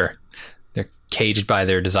 Sure. They're caged by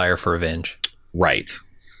their desire for revenge. Right.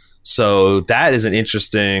 So that is an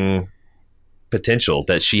interesting potential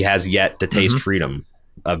that she has yet to taste freedom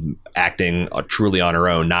of acting truly on her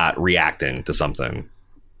own, not reacting to something.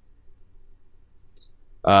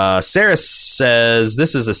 Sarah says,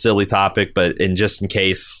 this is a silly topic, but in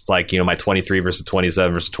case, like, my 23 versus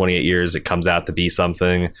 27 versus 28 years, it comes out to be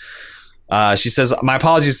something. She says, my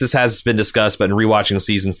apologies, this has been discussed, but in rewatching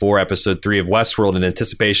season 4, episode 3 of Westworld in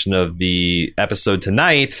anticipation of the episode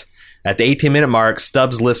tonight, at the 18-minute mark,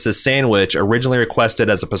 Stubbs lifts his sandwich, originally requested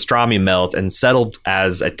as a pastrami melt and settled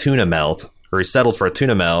as a tuna melt, or he settled for a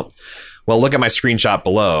tuna melt. Well, look at my screenshot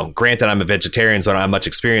below. Granted, I'm a vegetarian, so I don't have much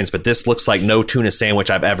experience, but this looks like no tuna sandwich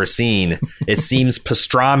I've ever seen. It seems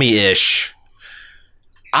pastrami-ish.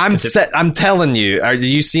 I'm telling you, are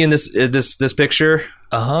you seeing this picture?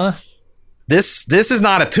 Uh-huh. This is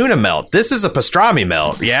not a tuna melt. This is a pastrami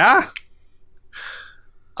melt. Yeah?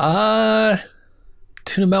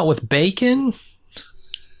 Tuna melt with bacon?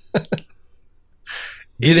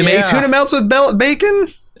 Do they make tuna melts with bacon?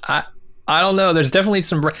 I don't know. There's definitely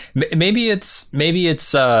some. Maybe it's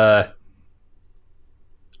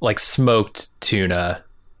like smoked tuna,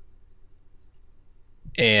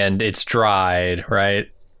 and it's dried, right?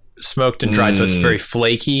 Smoked and dried, so it's very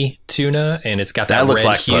flaky tuna, and it's got that looks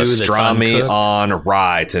red like hue pastrami on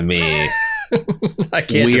rye to me. I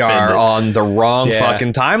can't. We are on the wrong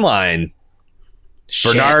fucking timeline.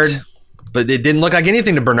 Shit. Bernard, but it didn't look like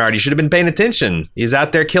anything to Bernard. He should have been paying attention. He's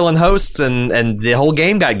out there killing hosts, and the whole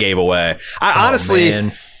game gave away. This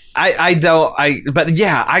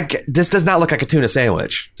does not look like a tuna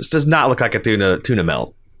sandwich. This does not look like a tuna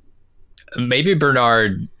melt. Maybe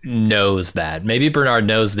Bernard knows that. Maybe Bernard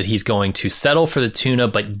knows that he's going to settle for the tuna,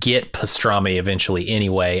 but get pastrami eventually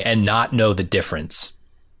anyway, and not know the difference.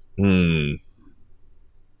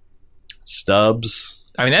 Stubbs.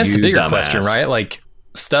 I mean, that's the bigger question, right? Like,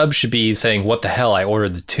 Stubbs should be saying, what the hell? I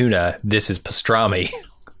ordered the tuna. This is pastrami.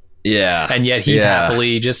 Yeah. And yet he's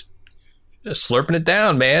happily just slurping it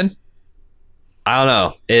down, man. I don't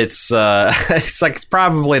know. It's it's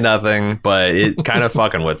probably nothing, but it's kind of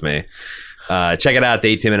fucking with me. Check it out,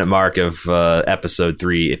 the 18-minute mark of episode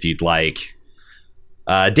 3 if you'd like.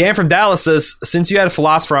 Dan from Dallas says, since you had a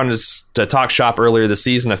philosopher on to talk shop earlier this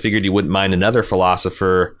season, I figured you wouldn't mind another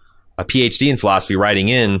philosopher, a PhD in philosophy, writing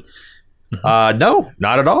in. No,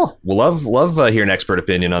 not at all. We'll love hearing expert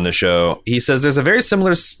opinion on the show. He says there's a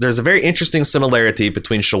very interesting similarity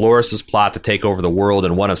between Shaloris' plot to take over the world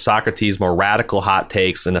and one of Socrates' more radical hot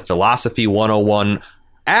takes in the Philosophy 101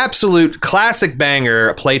 absolute classic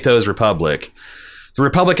banger, Plato's Republic. The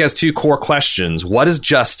Republic has 2 core questions. What is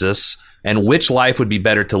justice, and which life would be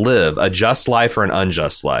better to live, a just life or an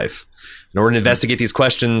unjust life? In order to investigate these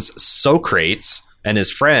questions, Socrates and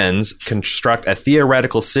his friends construct a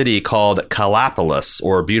theoretical city called Kallipolis,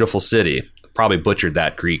 or Beautiful City. Probably butchered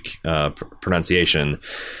that Greek pronunciation.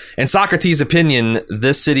 In Socrates' opinion,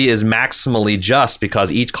 this city is maximally just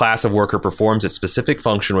because each class of worker performs its specific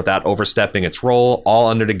function without overstepping its role, all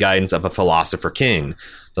under the guidance of a philosopher king.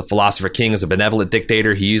 The philosopher king is a benevolent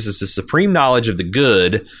dictator who uses his supreme knowledge of the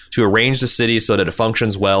good to arrange the city so that it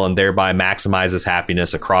functions well and thereby maximizes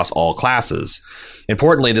happiness across all classes.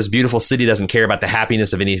 Importantly, this beautiful city doesn't care about the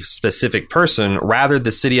happiness of any specific person. Rather,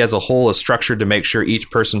 the city as a whole is structured to make sure each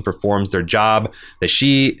person performs their job that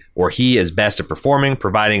she or he is best at performing,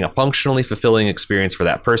 providing a functionally fulfilling experience for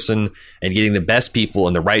that person and getting the best people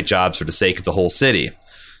in the right jobs for the sake of the whole city.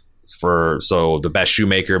 So the best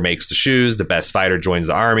shoemaker makes the shoes, the best fighter joins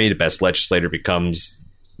the army, the best legislator becomes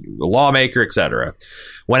a lawmaker, etc.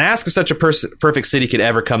 When asked if such a perfect city could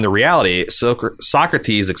ever come to reality,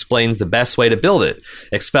 Socrates explains the best way to build it.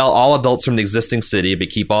 Expel all adults from the existing city, but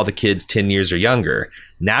keep all the kids 10 years or younger.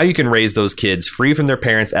 Now you can raise those kids free from their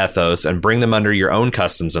parents' ethos and bring them under your own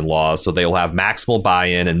customs and laws so they will have maximal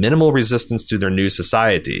buy-in and minimal resistance to their new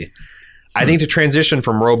society. I think the transition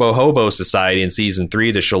from Robo-Hobo society in Season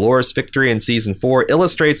 3 to Shaloris victory in Season 4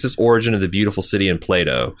 illustrates this origin of the beautiful city in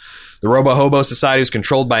Plato. The Robo-Hobo society was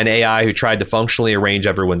controlled by an AI who tried to functionally arrange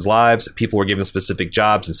everyone's lives. People were given specific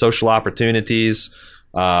jobs and social opportunities.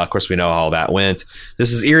 Of course, we know how all that went.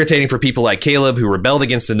 This is irritating for people like Caleb, who rebelled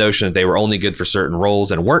against the notion that they were only good for certain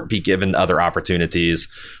roles and weren't be given other opportunities.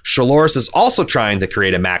 Shaloris is also trying to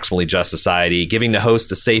create a maximally just society, giving the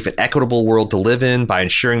host a safe and equitable world to live in by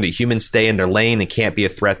ensuring that humans stay in their lane and can't be a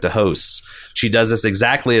threat to hosts. She does this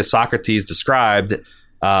exactly as Socrates described,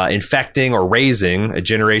 infecting or raising a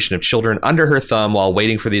generation of children under her thumb while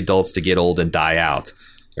waiting for the adults to get old and die out.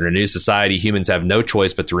 In a new society, humans have no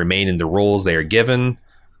choice but to remain in the roles they are given,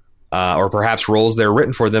 or perhaps roles that are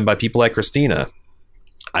written for them by people like Christina.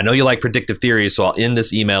 I know you like predictive theories, so I'll end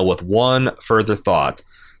this email with one further thought.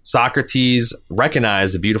 Socrates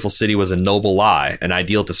recognized the beautiful city was a noble lie, an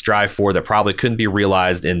ideal to strive for that probably couldn't be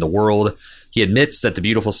realized in the world. He admits that the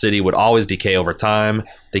beautiful city would always decay over time.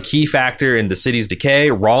 The key factor in the city's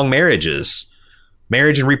decay, wrong marriages.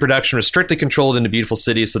 Marriage and reproduction were strictly controlled in the beautiful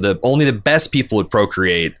city so that only the best people would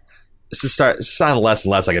procreate. This is sounding less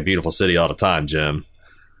and less like a beautiful city all the time, Jim.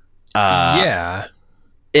 Yeah.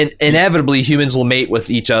 Inevitably, humans will mate with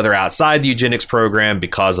each other outside the eugenics program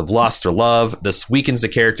because of lust or love. This weakens the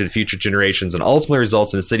character of future generations and ultimately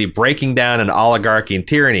results in the city breaking down in oligarchy and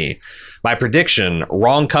tyranny. My prediction,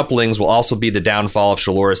 wrong couplings will also be the downfall of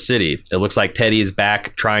Shaloris City. It looks like Teddy is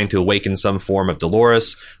back trying to awaken some form of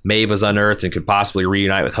Dolores. Maeve was unearthed and could possibly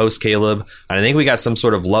reunite with host Caleb. And I think we got some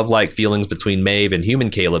sort of love-like feelings between Maeve and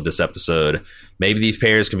human Caleb this episode. Maybe these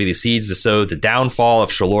pairs can be the seeds to sow the downfall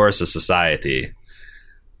of Shaloris' society.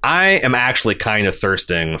 I am actually kind of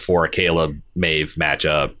thirsting for a Caleb-Maeve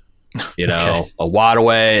matchup. You know, okay.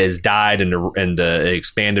 Wadaway has died in the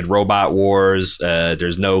expanded robot wars.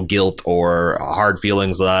 There's no guilt or hard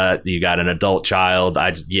feelings left. You got an adult child.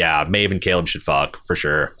 Maeve and Caleb should fuck for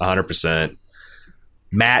sure. 100%.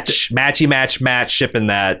 Match, shipping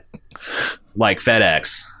that like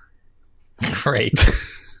FedEx. Great.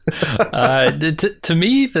 To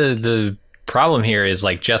me, the problem here is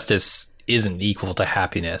like justice isn't equal to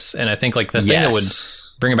happiness, and I think like the thing that would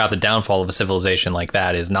bring about the downfall of a civilization like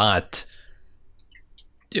that is not,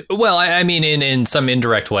 well, I mean in some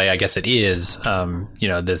indirect way I guess it is,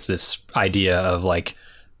 this idea of like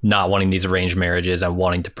not wanting these arranged marriages and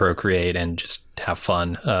wanting to procreate and just have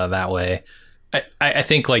fun that way. I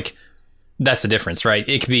think like that's the difference, right?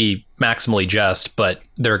 It could be maximally just, but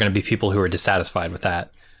there are going to be people who are dissatisfied with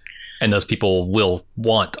that, and those people will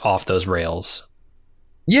want off those rails.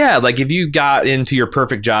 Yeah, like if you got into your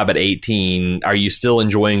perfect job at 18, are you still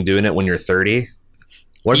enjoying doing it when you're 30?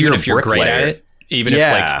 What even if you're great at it? Even if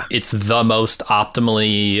like it's the most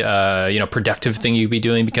optimally productive thing you'd be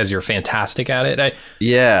doing because you're fantastic at it?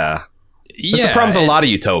 That's the problem with a lot of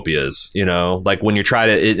utopias, you know, like when you're trying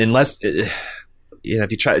to,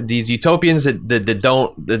 if you try these utopians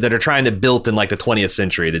that are trying to build in like the 20th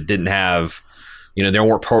century that didn't have, you know, there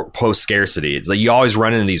weren't post scarcity. It's like you always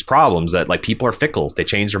run into these problems that like people are fickle. They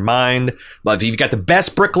change their mind. But if you've got the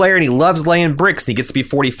best bricklayer and he loves laying bricks and he gets to be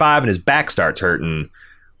 45 and his back starts hurting,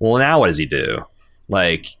 well, now what does he do?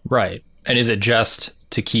 Like, right. And is it just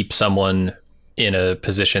to keep someone in a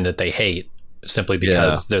position that they hate simply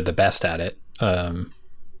because they're the best at it? I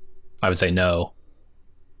would say no.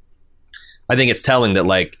 I think it's telling that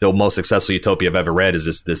like the most successful utopia I've ever read is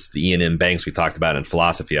the Ian M. Banks we talked about in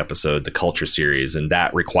philosophy episode, the Culture series, and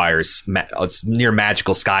that requires it's near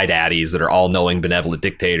magical sky daddies that are all knowing benevolent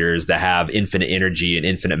dictators that have infinite energy and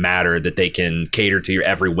infinite matter that they can cater to your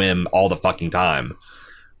every whim all the fucking time,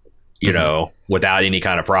 you know, without any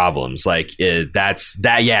kind of problems. Like that's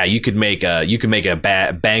that. Yeah, you could make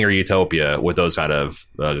a banger utopia with those kind of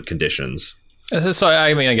conditions. So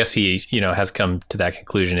I mean, I guess he, you know, has come to that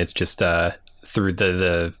conclusion. It's just through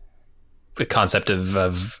the concept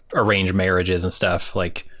of arranged marriages and stuff.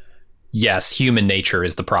 Like, yes, human nature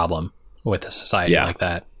is the problem with a society like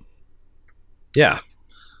that. Yeah.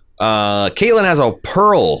 Caitlin has a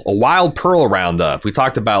wild pearl roundup. We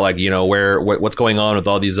talked about like, you know, what's going on with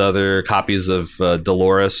all these other copies of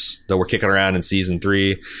Dolores that were kicking around in season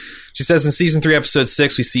 3. She says in season 3, episode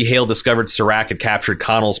 6, we see Hale discovered Serac had captured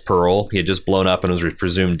Connell's pearl. He had just blown up and was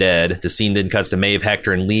presumed dead. The scene then cuts to Maeve,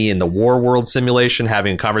 Hector, and Lee in the War World simulation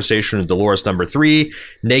having a conversation with Dolores number 3,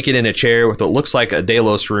 naked in a chair with what looks like a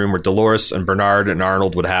Delos room where Dolores and Bernard and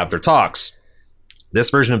Arnold would have their talks. This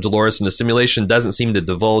version of Dolores in the simulation doesn't seem to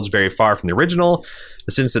divulge very far from the original,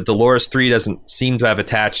 since that Dolores 3 doesn't seem to have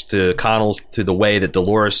attached to Connell's to the way that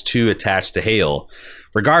Dolores 2 attached to Hale.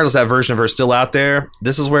 Regardless, that version of her is still out there.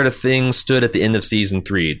 This is where the thing stood at the end of season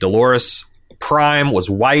 3. Dolores Prime was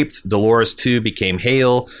wiped. Dolores 2 became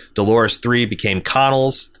Hale. Dolores 3 became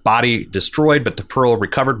Connell's body destroyed, but the pearl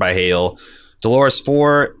recovered by Hale. Dolores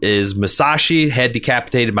 4 is Musashi, head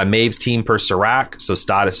decapitated by Maeve's team per Serac, so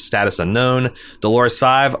status unknown. Dolores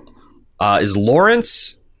 5 is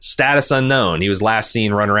Lawrence, status unknown. He was last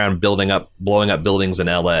seen running around blowing up buildings in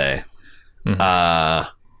LA. Mm-hmm.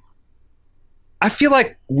 I feel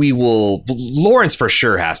like Lawrence for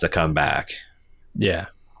sure has to come back. Yeah.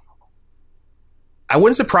 I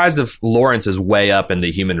wouldn't be surprised if Lawrence is way up in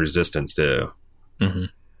the human resistance too. Mm-hmm.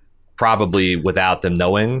 Probably without them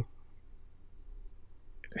knowing.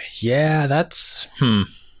 Yeah, that's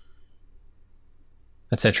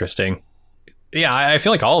interesting. Yeah, I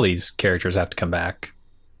feel like all these characters have to come back.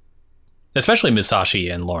 Especially Musashi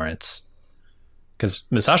and Lawrence. Because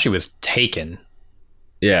Musashi was taken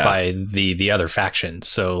by the other faction.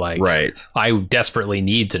 So, like, right. I desperately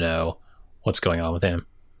need to know what's going on with him.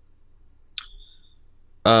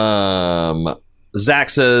 Zach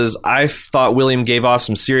says, I thought William gave off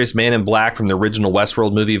some serious Man in Black from the original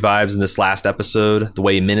Westworld movie vibes in this last episode. The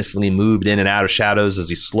way he menacingly moved in and out of shadows as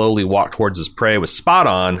he slowly walked towards his prey was spot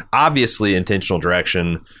on, obviously intentional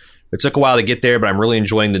direction. It took a while to get there, but I'm really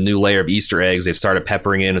enjoying the new layer of Easter eggs they've started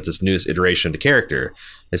peppering in with this newest iteration of the character.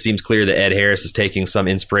 It seems clear that Ed Harris is taking some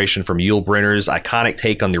inspiration from Yul Brynner's iconic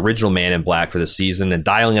take on the original Man in Black for this season and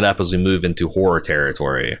dialing it up as we move into horror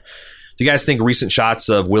territory. Do you guys think recent shots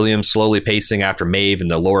of William slowly pacing after Maeve in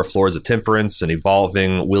the lower floors of Temperance and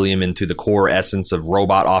evolving William into the core essence of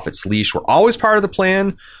robot off its leash were always part of the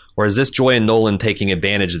plan? Or is this Joy and Nolan taking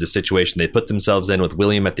advantage of the situation they put themselves in with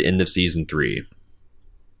William at the end of season 3?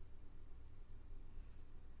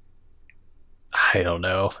 I don't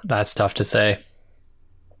know. That's tough to say.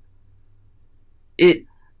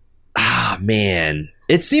 Man.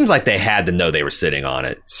 It seems like they had to know they were sitting on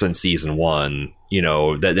it since season 1. You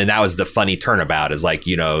know, and that was the funny turnabout, is like,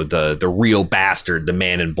 you know, the real bastard, the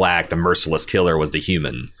Man in Black, the merciless killer was the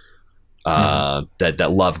human that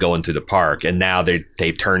loved going through the park. And now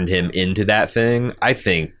they've turned him into that thing. I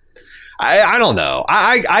think, I don't know.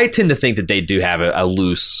 I tend to think that they do have a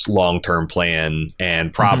loose long-term plan,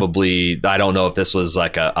 and probably, I don't know if this was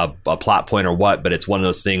like a plot point or what, but it's one of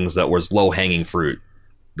those things that was low-hanging fruit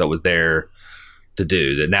that was there to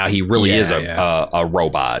do. That now he really is a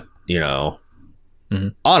robot, you know,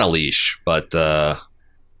 on a leash. But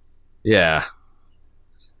yeah.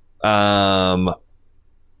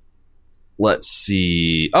 Let's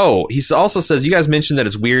see. Oh, he also says, you guys mentioned that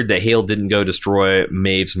it's weird that Hale didn't go destroy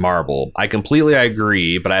Maeve's marble. I completely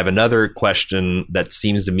agree, but I have another question that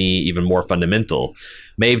seems to me even more fundamental.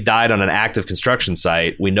 Maeve died on an active construction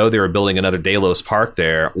site. We know they were building another Delos park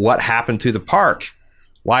there. What happened to the park?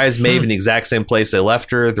 Why is Maeve in the exact same place they left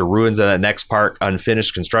her, the ruins of that next park,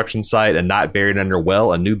 unfinished construction site, and not buried under,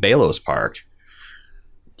 well, a new Delos park?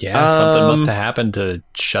 Yeah, something must have happened to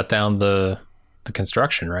shut down the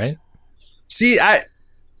construction, right? See,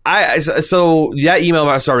 so that email,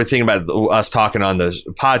 I started thinking about us talking on the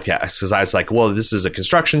podcast because I was like, well, this is a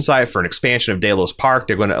construction site for an expansion of Delos Park.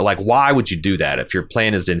 They're going to why would you do that if your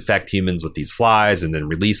plan is to infect humans with these flies and then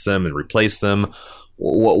release them and replace them?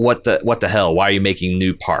 What the hell? Why are you making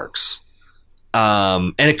new parks?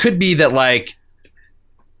 And it could be that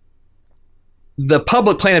the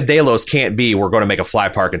public plan of Delos can't be we're going to make a fly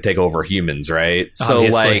park and take over humans, right?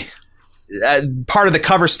 Obviously. So part of the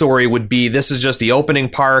cover story would be this is just the opening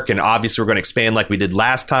park, and obviously we're going to expand like we did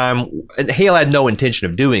last time. And Hale had no intention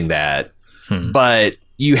of doing that, but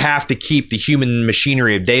you have to keep the human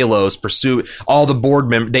machinery of Delos pursue all the board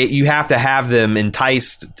members. You have to have them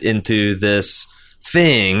enticed into this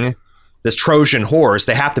thing, this Trojan horse.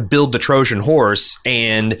 They have to build the Trojan horse,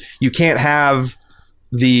 and you can't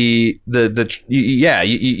who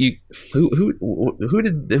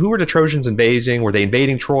were the Trojans invading? Were they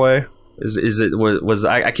invading Troy?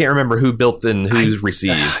 I can't remember who built and who's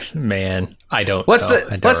received. Man, I don't. Let's say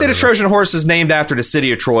the Trojan horse is named after the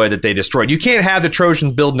city of Troy that they destroyed. You can't have the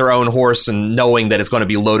Trojans building their own horse and knowing that it's going to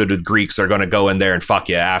be loaded with Greeks that are going to go in there and fuck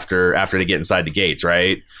you after they get inside the gates,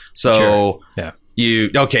 right? So sure. Yeah.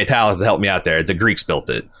 Talos helped me out there. The Greeks built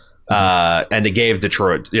it, and they gave the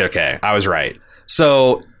Troy. Okay, I was right.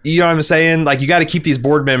 So, you know what I'm saying? You got to keep these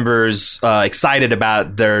board members excited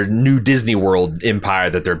about their new Disney World empire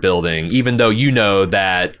that they're building, even though you know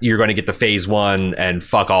that you're going to get to phase 1 and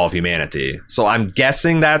fuck all of humanity. So I'm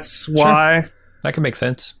guessing that's why. Sure. That can make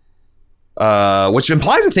sense. Which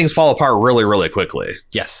implies that things fall apart really, really quickly.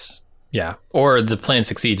 Yes. Yeah. Or the plan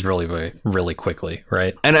succeeds really, really, really quickly,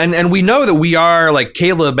 right? And we know that we are,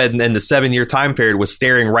 Caleb in the 7-year time period was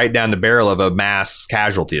staring right down the barrel of a mass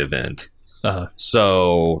casualty event.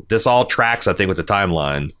 So this all tracks, I think, with the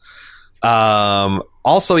timeline.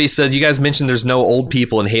 Also, he said, you guys mentioned there's no old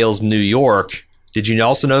people in Hale's New York. Did you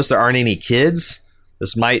also notice there aren't any kids?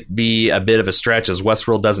 This might be a bit of a stretch, as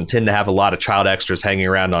Westworld doesn't tend to have a lot of child extras hanging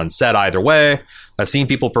around on set either way. I've seen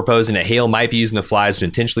people proposing that Hale might be using the flies to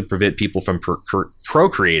intentionally prevent people from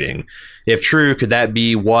procreating. If true, could that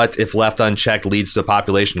be what, if left unchecked, leads to a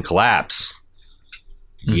population collapse?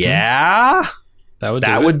 Mm-hmm. Yeah,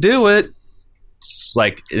 that would do it. It's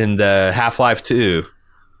like in the Half-Life 2,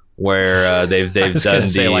 where they've done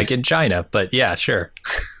in China, but yeah, sure.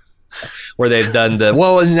 Where they've done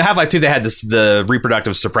in Half-Life 2 they had the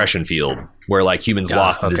reproductive suppression field where humans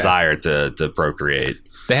lost the desire to procreate.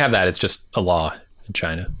 They have that. It's just a law in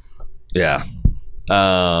China. Yeah.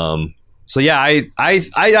 So yeah, I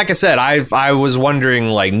like I said, I was wondering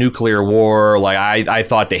nuclear war. I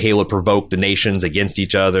thought that Hale would provoke the nations against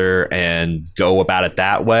each other and go about it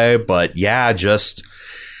that way. But yeah, just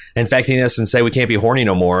infecting us and say we can't be horny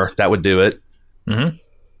no more. That would do it. Mm-hmm.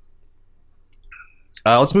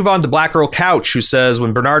 Let's move on to Black Girl Couch, who says,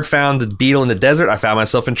 when Bernard found the beetle in the desert, I found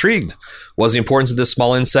myself intrigued. What was the importance of this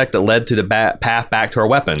small insect that led to the path back to our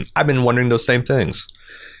weapon? I've been wondering those same things.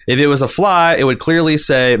 If it was a fly, it would clearly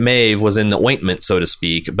say Maeve was in the ointment, so to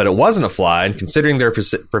speak, but it wasn't a fly, and considering their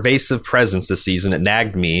pervasive presence this season, it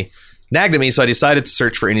nagged me, so I decided to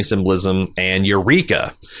search for any symbolism, and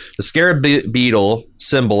eureka! The scarab beetle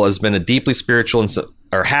symbol has been a deeply spiritual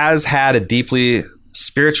has had a deeply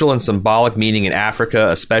spiritual and symbolic meaning in Africa,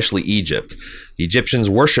 especially Egypt. The Egyptians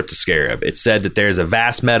worshipped the scarab. It's said that there is a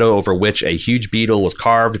vast meadow over which a huge beetle was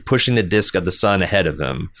carved, pushing the disk of the sun ahead of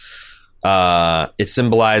him. It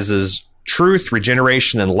symbolizes truth,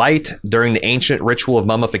 regeneration, and light. During the ancient ritual of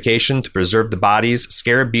mummification to preserve the bodies,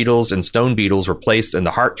 scarab beetles and stone beetles were placed in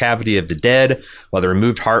the heart cavity of the dead, while the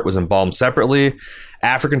removed heart was embalmed separately.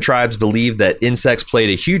 African tribes believed that insects played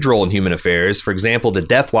a huge role in human affairs. For example, the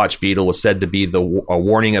Death Watch beetle was said to be a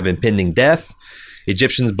warning of impending death.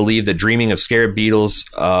 Egyptians believed that dreaming of scarab beetles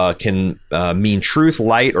can mean truth,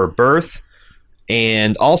 light, or birth.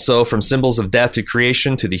 And also, from symbols of death to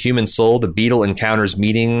creation to the human soul, the beetle encounters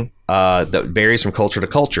meaning that varies from culture to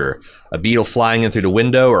culture. A beetle flying in through the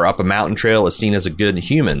window or up a mountain trail is seen as a good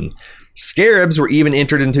human. Scarabs were even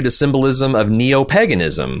entered into the symbolism of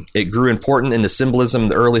neo-paganism. It grew important in the symbolism of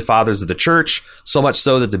the early fathers of the church, so much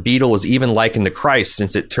so that the beetle was even likened to Christ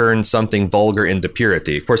since it turned something vulgar into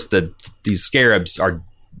purity. Of course, these scarabs are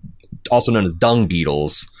also known as dung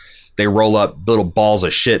beetles. They roll up little balls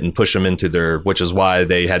of shit and push them into which is why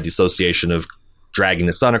they had the association of dragging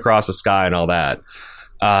the sun across the sky and all that.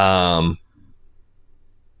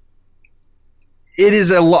 It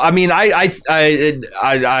is I mean, I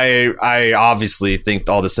obviously think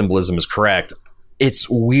all the symbolism is correct. It's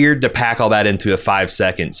weird to pack all that into a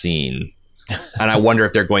 5-second scene. And I wonder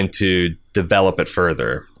if they're going to develop it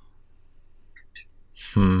further.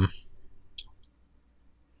 I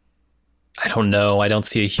don't know. I don't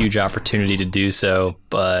see a huge opportunity to do so,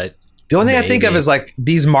 but the only thing I think of is like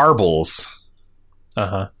these marbles.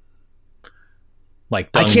 Like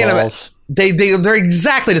dung balls. They're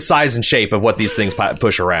exactly the size and shape of what these things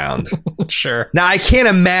push around. Sure. Now I can't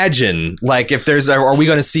imagine like if are we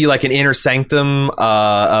going to see like an inner sanctum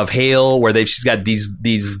of Hale where she's got these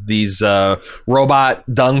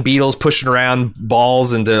robot dung beetles pushing around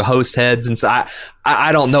balls into host heads, and so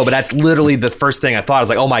I don't know, but that's literally the first thing I thought. I was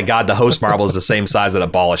like, oh my god, the host marble is the same size as a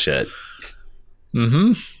ball of shit.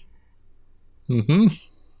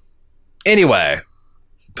 Anyway.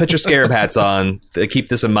 Put your scarab hats on. Keep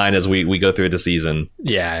this in mind as we go through the season.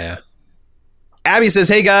 Yeah. Abby says,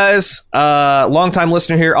 hey guys, long-time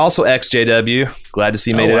listener here, also ex-JW. Glad to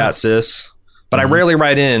see you made it out, sis. But I rarely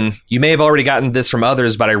write in. You may have already gotten this from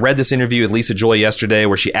others, but I read this interview with Lisa Joy yesterday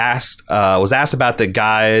where she was asked about the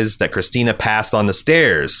guys that Christina passed on the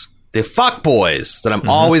stairs. The fuckboys that I'm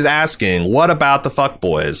always asking. What about the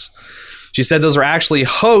fuckboys? She said those are actually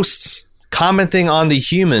hosts commenting on the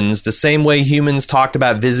humans the same way humans talked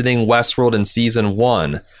about visiting Westworld in season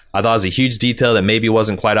 1. I thought it was a huge detail that maybe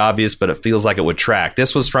wasn't quite obvious, but it feels like it would track.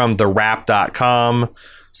 This was from TheWrap.com,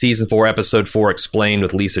 season 4, episode 4, explained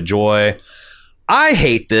with Lisa Joy. I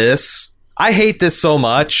hate this. I hate this so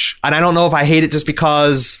much. And I don't know if I hate it just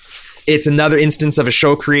because it's another instance of a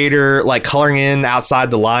show creator like coloring in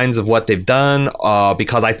outside the lines of what they've done,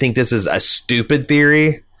 because I think this is a stupid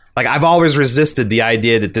theory. Like, I've always resisted the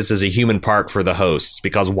idea that this is a human park for the hosts,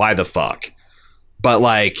 because why the fuck? But,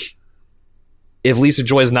 like, if Lisa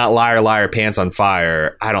Joy's not liar, liar, pants on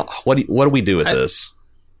fire, what do we do with this?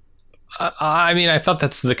 I mean, I thought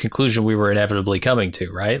that's the conclusion we were inevitably coming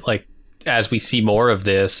to, right? Like, as we see more of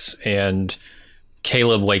this and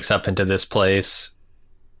Caleb wakes up into this place,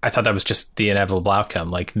 I thought that was just the inevitable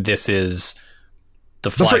outcome. Like, this is the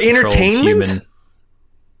flight for entertainment? Human.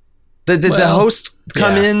 Did the host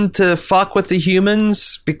come in to fuck with the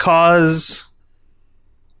humans because...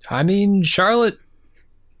 I mean, Charlotte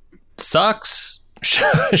sucks.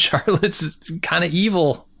 Charlotte's kind of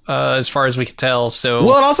evil, as far as we can tell. So,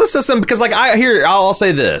 well, it also says something, because like I'll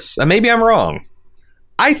say this, and maybe I'm wrong.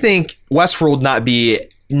 I think Westworld not be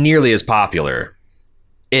nearly as popular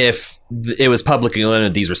if it was publicly known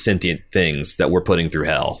that these were sentient things that we're putting through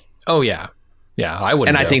hell. Oh yeah. Yeah, I would.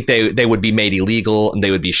 And I think they would be made illegal and they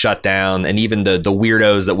would be shut down. And even the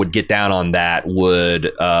weirdos that would get down on that would,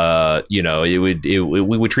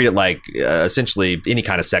 we would treat it like essentially any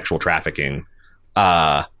kind of sexual trafficking.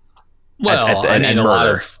 A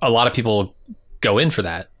lot of people go in for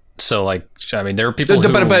that. So, like, I mean, there are people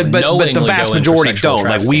who but the vast majority don't.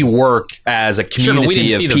 Like, we work as a community of people. We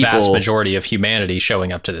didn't see the vast majority of humanity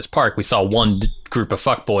showing up to this park. We saw one group of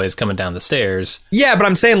fuckboys coming down the stairs. Yeah, but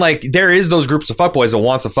I'm saying, like, there is those groups of fuckboys that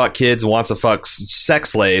wants to fuck kids, wants to fuck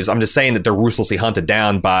sex slaves. I'm just saying that they're ruthlessly hunted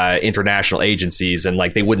down by international agencies, and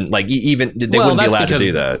like they wouldn't wouldn't be allowed to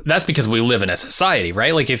do that. That's because we live in a society,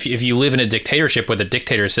 right? Like, if you live in a dictatorship where the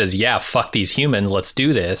dictator says, "Yeah, fuck these humans, let's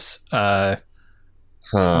do this."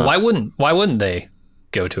 Why wouldn't they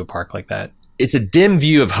go to a park like that? It's a dim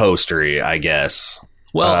view of hostery, I guess.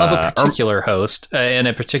 Well, of a particular host and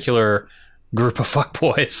a particular group of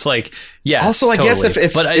fuckboys. Like, yes. Also, totally. I guess if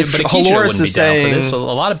Halores is saying this, a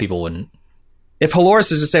lot of people wouldn't. If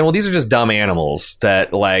Halores is just saying, well, these are just dumb animals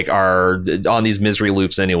that like are on these misery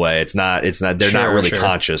loops anyway. It's not. They're not really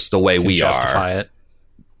conscious the way we justify it.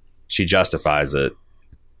 She justifies it.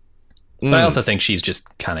 But I also think she's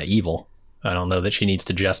just kind of evil. I don't know that she needs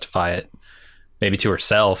to justify it, maybe to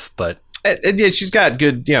herself, but yeah, she's got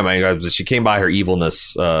good. Yeah, she came by her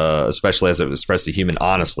evilness, especially as it expressed to human,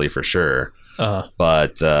 honestly, for sure.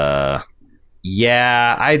 But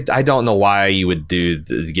yeah, I don't know why you would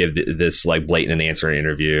give this like blatant an answer in an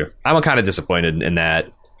interview. I'm kind of disappointed in that.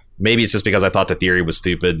 Maybe it's just because I thought the theory was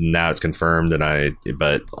stupid, and now it's confirmed. Confirmed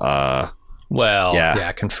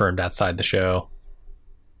outside the show.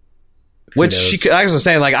 Which I was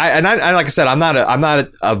saying, like I like I said, I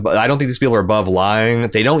don't think these people are above lying.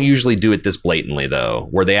 They don't usually do it this blatantly, though,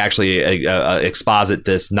 where they actually exposit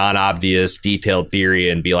this non-obvious, detailed theory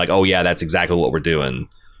and be like, "Oh yeah, that's exactly what we're doing."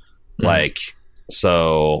 Mm-hmm. Like,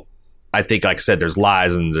 so I think, like I said, there's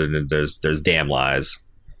lies and there's damn lies,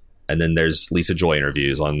 and then there's Lisa Joy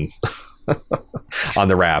interviews on on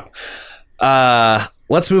the Wrap.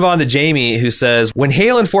 Let's move on to Jamie, who says, when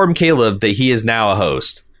Hale informed Caleb that he is now a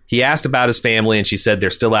host, he asked about his family, and she said they're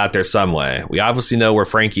still out there some way. We obviously know where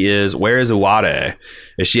Frankie is. Where is Uwade?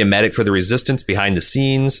 Is she a medic for the resistance behind the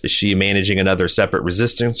scenes? Is she managing another separate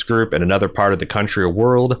resistance group in another part of the country or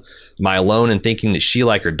world? Am I alone in thinking that she,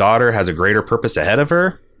 like her daughter, has a greater purpose ahead of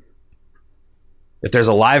her? If there's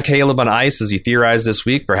a live Caleb on ice, as you theorized this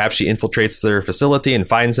week, perhaps she infiltrates their facility and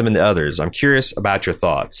finds him in the others. I'm curious about your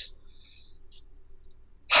thoughts.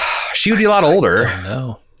 She would be a lot older. I don't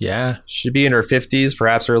know. Yeah. She'd be in her 50s,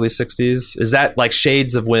 perhaps early 60s. Is that like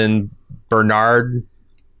shades of when Bernard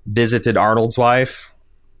visited Arnold's wife?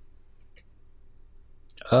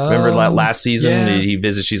 Remember that last season? Yeah. He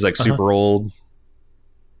visits, she's like super old.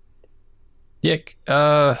 Yeah,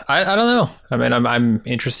 I don't know. I mean, I'm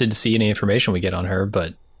interested to see any information we get on her,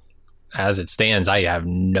 but as it stands, I have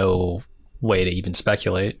no way to even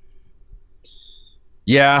speculate.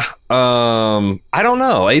 Yeah, I don't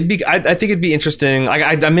know. I think it'd be interesting.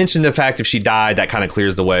 I mentioned the fact if she died, that kind of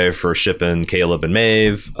clears the way for shipping Caleb and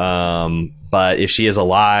Maeve. But if she is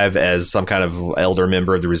alive as some kind of elder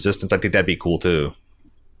member of the Resistance, I think that'd be cool too.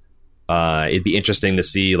 It'd be interesting to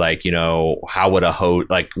see, like, you know, how would a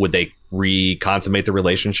host, like, would they reconsummate the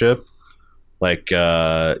relationship? Like,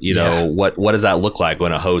 you know, what does that look like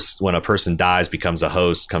when a person dies, becomes a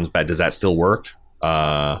host, comes back? Does that still work?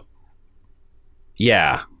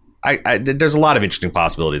 Yeah, there's a lot of interesting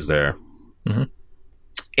possibilities there. Mm-hmm.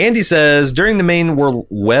 Andy says, during the main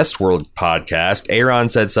Westworld podcast, Aaron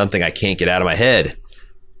said something I can't get out of my head.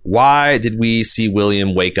 Why did we see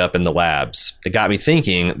William wake up in the labs? It got me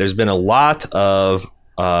thinking. There's been a lot of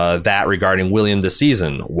that regarding William this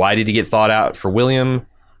season. Why did he get thought out for William?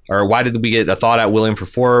 Or why did we get a thought out William for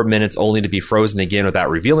 4 minutes only to be frozen again without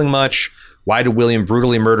revealing much? Why did William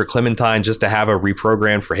brutally murder Clementine just to have a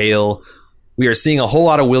reprogrammed for Hale? We are seeing a whole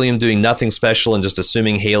lot of William doing nothing special and just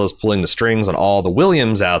assuming Hale is pulling the strings on all the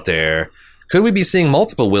Williams out there. Could we be seeing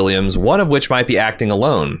multiple Williams, one of which might be acting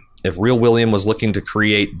alone? If real William was looking to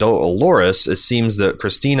create Dolores, it seems that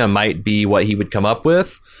Christina might be what he would come up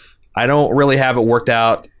with. I don't really have it worked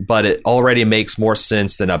out, but it already makes more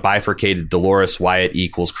sense than a bifurcated Dolores Wyatt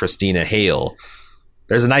equals Christina Hale.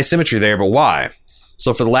 There's a nice symmetry there, but why?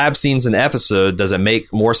 So for the lab scenes in the episode, does it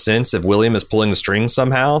make more sense if William is pulling the strings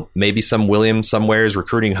somehow? Maybe some William somewhere is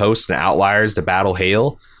recruiting hosts and outliers to battle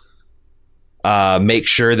Hale. Make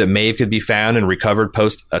sure that Maeve could be found and recovered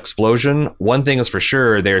post-explosion. One thing is for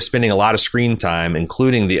sure, they're spending a lot of screen time,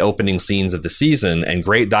 including the opening scenes of the season, and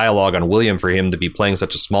great dialogue on William for him to be playing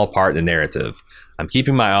such a small part in the narrative. I'm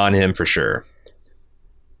keeping my eye on him for sure.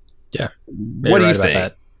 Yeah. What do you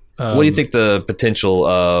think? What do you think the potential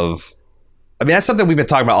of... I mean, that's something we've been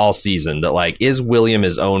talking about all season, that, like, is William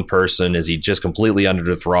his own person? Is he just completely under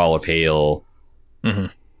the thrall of Hale? Mm-hmm.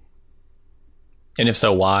 And if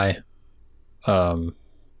so, why?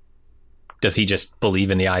 Does he just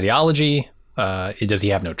believe in the ideology? Does he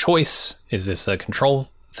have no choice? Is this a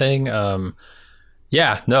control thing? I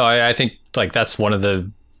think, like, that's one of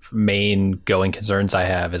the main going concerns I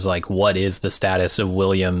have is, like, what is the status of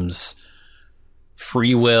William's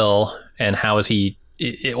free will, and how is he,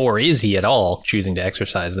 or is he at all choosing to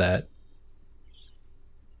exercise that?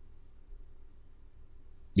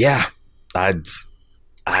 Yeah, there's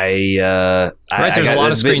a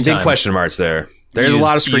lot of screen time. Big question marks there. There's a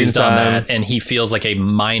lot of screen time, and he feels like a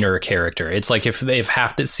minor character. It's like if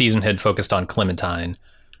half the season had focused on Clementine,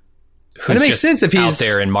 who's it makes sense if he's out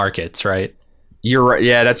there in markets, right? You're right.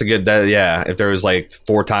 Yeah, that's a good. If there was like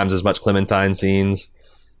 4 times as much Clementine scenes,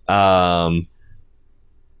 I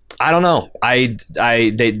don't know. It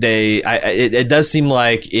does seem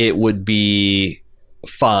like it would be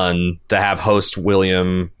fun to have host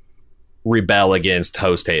William rebel against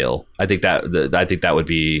host Hale. I think that would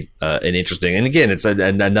be an interesting, and again, it's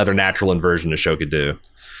another natural inversion the show could do.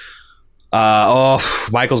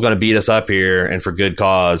 Michael's going to beat us up here, and for good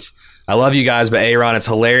cause. I love you guys, but Aaron, it's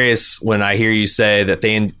hilarious when I hear you say that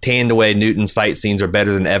Thandiwe Newton's fight scenes are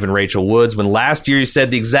better than Evan Rachel Wood's, when last year you said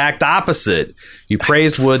the exact opposite. You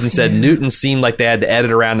praised Wood and said Newton seemed like they had to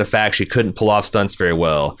edit around the fact she couldn't pull off stunts very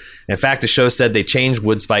well. In fact, the show said they changed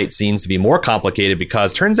Wood's fight scenes to be more complicated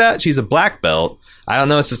because turns out she's a black belt. I don't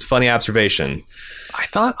know, it's just a funny observation. I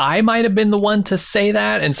thought I might have been the one to say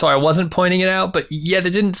that, and so I wasn't pointing it out, but yeah,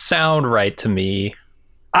 that didn't sound right to me.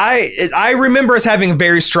 I remember us having a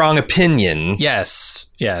very strong opinion. Yes.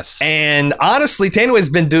 And honestly, Thandiwe's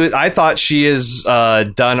been I thought she has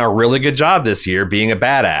done a really good job this year being a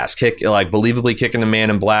badass, believably kicking the Man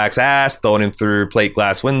in Black's ass, throwing him through plate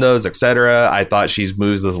glass windows, etc. I thought she's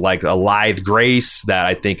moves with like a lithe grace that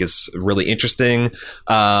I think is really interesting.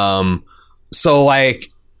 Mea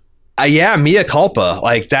culpa,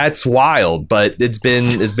 like that's wild, but it's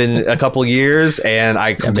been a couple years, and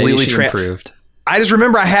I completely improved. I just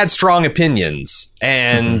remember I had strong opinions,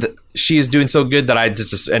 and she's doing so good that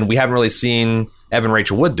and we haven't really seen Evan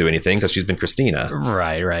Rachel Wood do anything because she's been Christina.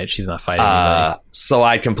 Right. She's not fighting anybody. So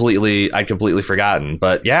I'd completely forgotten.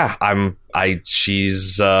 But yeah,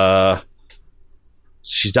 she's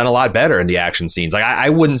she's done a lot better in the action scenes. Like I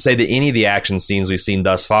wouldn't say that any of the action scenes we've seen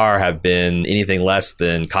thus far have been anything less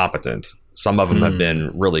than competent. Some of them have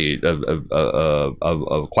been really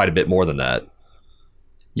quite a bit more than that.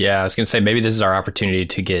 Yeah, I was going to say maybe this is our opportunity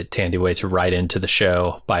to get Tandy Way to write into the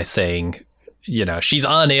show by saying, you know, she's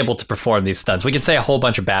unable to perform these stunts. We could say a whole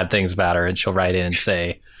bunch of bad things about her, and she'll write in and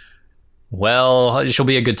say, well, she'll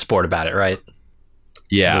be a good sport about it, right?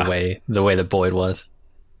 Yeah, the way that Boyd was.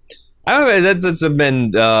 I don't know, that's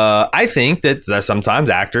been. I think that sometimes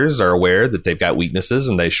actors are aware that they've got weaknesses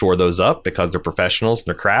and they shore those up because they're professionals in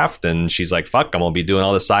their craft. And she's like, "Fuck, I'm gonna be doing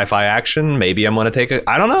all this sci-fi action. Maybe I'm gonna take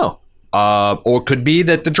I don't know." Or it could be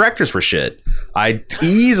that the directors were shit. I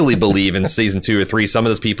easily believe in season 2 or 3, some of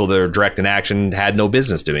those people that are directing action had no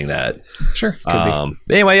business doing that. Sure, could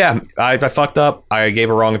be. Anyway, yeah, I fucked up. I gave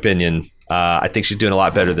a wrong opinion. I think she's doing a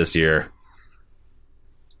lot better this year.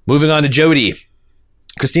 Moving on to Jodie.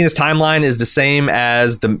 Christina's timeline is the same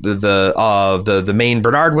as the main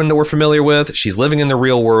Bernard one that we're familiar with. She's living in the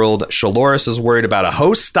real world. Shalores is worried about a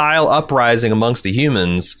host-style uprising amongst the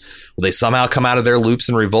humans. Will they somehow come out of their loops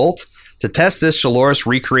and revolt? To test this, Shalores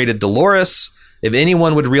recreated Dolores. If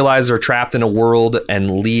anyone would realize they're trapped in a world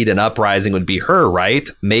and lead an uprising, it would be her, right?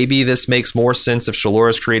 Maybe this makes more sense if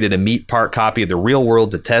Shalores created a meat part copy of the real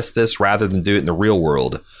world to test this rather than do it in the real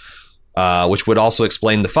world, which would also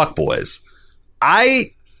explain the fuckboys.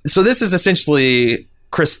 So this is essentially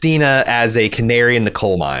Christina as a canary in the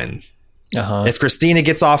coal mine. Uh-huh. If Christina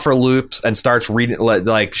gets off her loops and starts reading,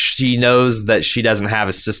 like she knows that she doesn't have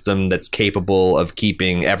a system that's capable of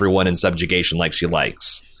keeping everyone in subjugation like she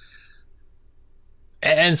likes.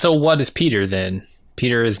 And so what is Peter then?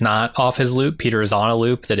 Peter is not off his loop. Peter is on a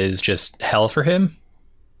loop that is just hell for him.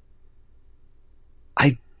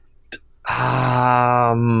 I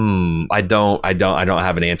don't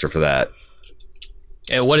have an answer for that.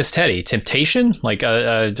 And what is Teddy? Temptation? Like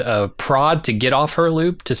a prod to get off her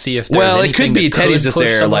loop to see if there's anything it could be Teddy's just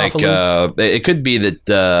there. Like it could be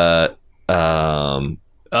that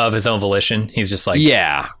of his own volition, he's just like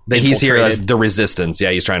that he's here as the resistance.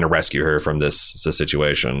 Yeah, he's trying to rescue her from this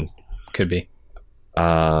situation. Could be.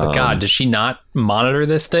 But God, does she not monitor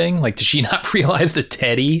this thing? Like, does she not realize that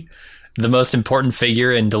Teddy, the most important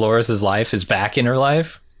figure in Dolores' life, is back in her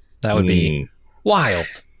life? That would be wild.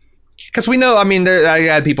 Because we know, I mean, I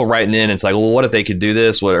had people writing in. And it's like, well, what if they could do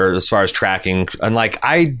this? Or as far as tracking, and like,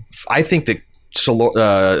 I think that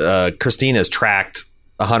Christina is tracked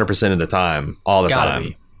 100% of the time, all the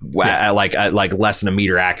time, at like less than a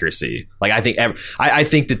meter accuracy. Like, I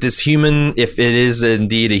think that this human, if it is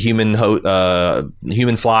indeed a human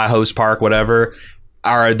fly host park, whatever,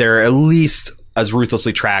 are there at least as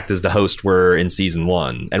ruthlessly tracked as the host were in season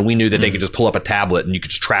 1, and we knew that they could just pull up a tablet and you could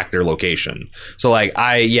just track their location. So like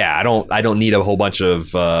I don't need a whole bunch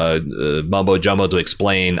of mumbo jumbo to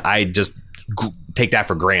explain. I just take that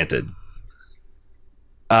for granted.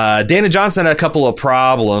 Dana Johnson had a couple of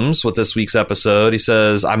problems with this week's episode. He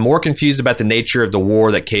says, I'm more confused about the nature of the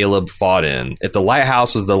war that Caleb fought in. If the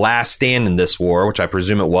lighthouse was the last stand in this war, which I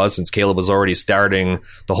presume it was since Caleb was already starting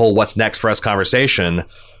the whole what's next for us conversation,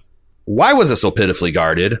 why was it so pitifully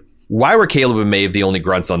guarded? Why were Caleb and Maeve the only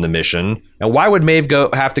grunts on the mission? And why would Maeve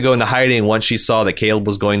have to go into hiding once she saw that Caleb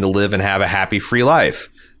was going to live and have a happy, free life?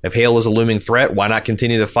 If Hale was a looming threat, why not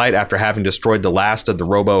continue the fight after having destroyed the last of the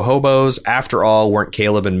robo-hobos? After all, weren't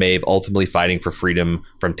Caleb and Maeve ultimately fighting for freedom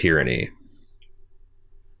from tyranny?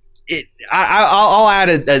 I'll add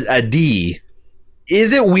a D.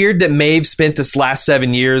 Is it weird that Maeve spent this last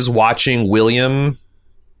 7 years watching William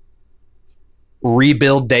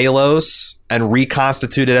rebuild Delos and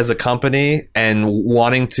reconstitute it as a company and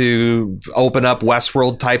wanting to open up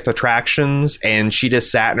Westworld type attractions, and she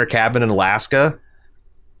just sat in her cabin in Alaska?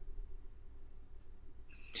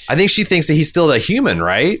 I think she thinks that he's still a human,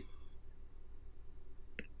 right?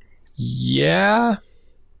 Yeah,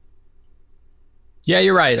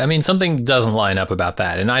 you're right. I mean, something doesn't line up about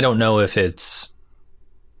that, and I don't know if it's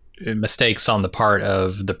mistakes on the part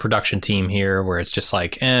of the production team here, where it's just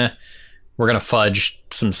like, we're going to fudge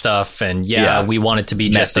some stuff, and we want it to be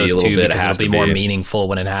just those two because it'll be more meaningful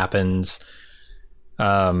when it happens.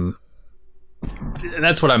 That's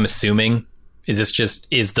what I'm assuming.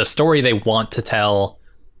 Is the story they want to tell,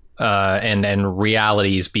 and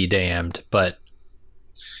realities be damned, but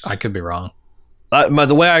I could be wrong.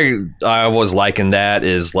 The way I was liking that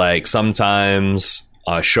is like sometimes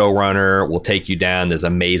a showrunner will take you down this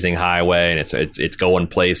amazing highway and it's going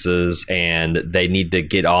places, and they need to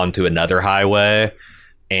get onto another highway,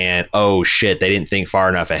 and oh shit, they didn't think far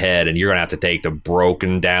enough ahead, and you're gonna have to take the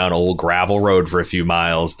broken down old gravel road for a few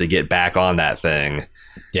miles to get back on that thing.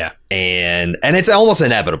 Yeah. And it's almost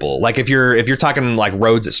inevitable. Like if you're talking like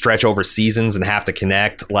roads that stretch over seasons and have to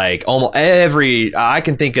connect, like almost I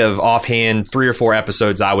can think of offhand 3 or 4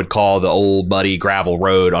 episodes I would call the old muddy gravel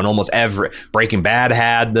road on almost every. Breaking Bad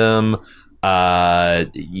had them. Like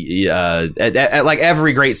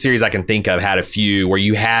every great series I can think of had a few where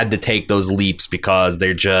you had to take those leaps because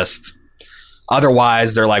they're just,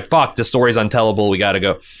 otherwise they're like, fuck, the story's untellable, we gotta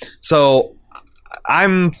go. So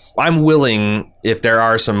I'm willing, if there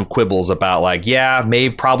are some quibbles about like, yeah,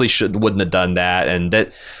 probably wouldn't have done that, and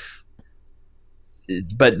that,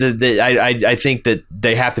 but I think that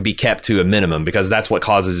they have to be kept to a minimum, because that's what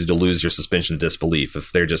causes you to lose your suspension of disbelief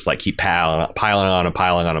if they're just like keep piling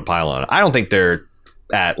on. I don't think they're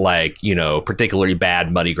at like, you know, particularly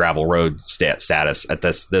bad muddy gravel road status at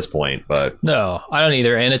this point, but no, I don't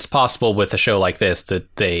either. And it's possible with a show like this that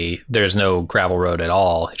there's no gravel road at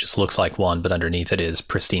all. It just looks like one, but underneath it is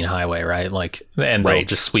pristine highway, right? Like, and they'll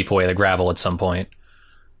just sweep away the gravel at some point,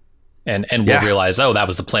 and we'll realize, oh, that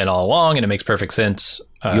was the plan all along, and it makes perfect sense.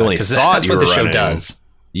 You only thought that's what the show does.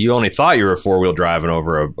 You only thought you were 4-wheel driving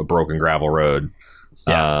over a broken gravel road.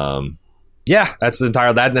 Yeah. Yeah, that's the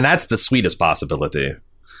entire that, and that's the sweetest possibility.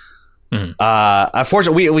 Mm-hmm.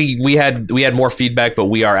 Unfortunately, we had more feedback, but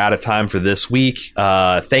we are out of time for this week.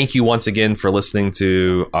 Thank you once again for listening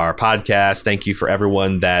to our podcast. Thank you for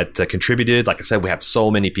everyone that contributed. Like I said, we have so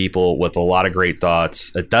many people with a lot of great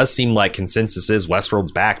thoughts. It does seem like consensus is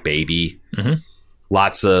Westworld's back, baby. Mm-hmm.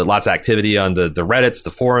 Lots of activity on the Reddits, the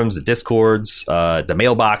forums, the Discords, the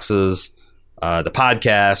mailboxes, the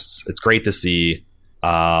podcasts. It's great to see.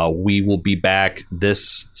 We will be back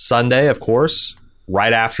this Sunday, of course,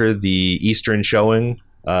 right after the Eastern showing,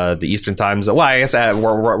 the Eastern time zone. Well, I guess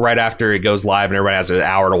right after it goes live and everybody has an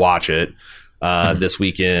hour to watch it. This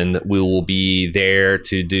weekend, we will be there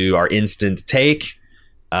to do our instant take,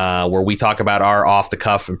 where we talk about our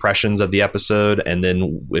off-the-cuff impressions of the episode. And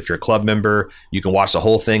then if you're a club member, you can watch the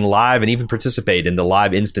whole thing live and even participate in the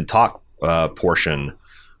live instant talk portion.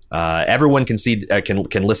 Everyone can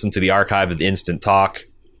listen to the archive of the instant talk,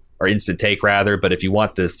 or instant take rather. But if you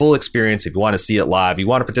want the full experience, if you want to see it live, you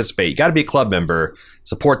want to participate, you got to be a club member.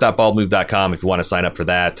 Support.baldmove.com if you want to sign up for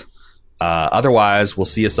that. Otherwise, we'll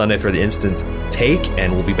see you Sunday for the instant take,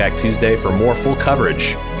 and we'll be back Tuesday for more full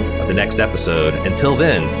coverage of the next episode. Until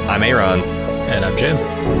then, I'm Aaron. And I'm Jim.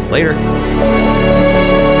 Later.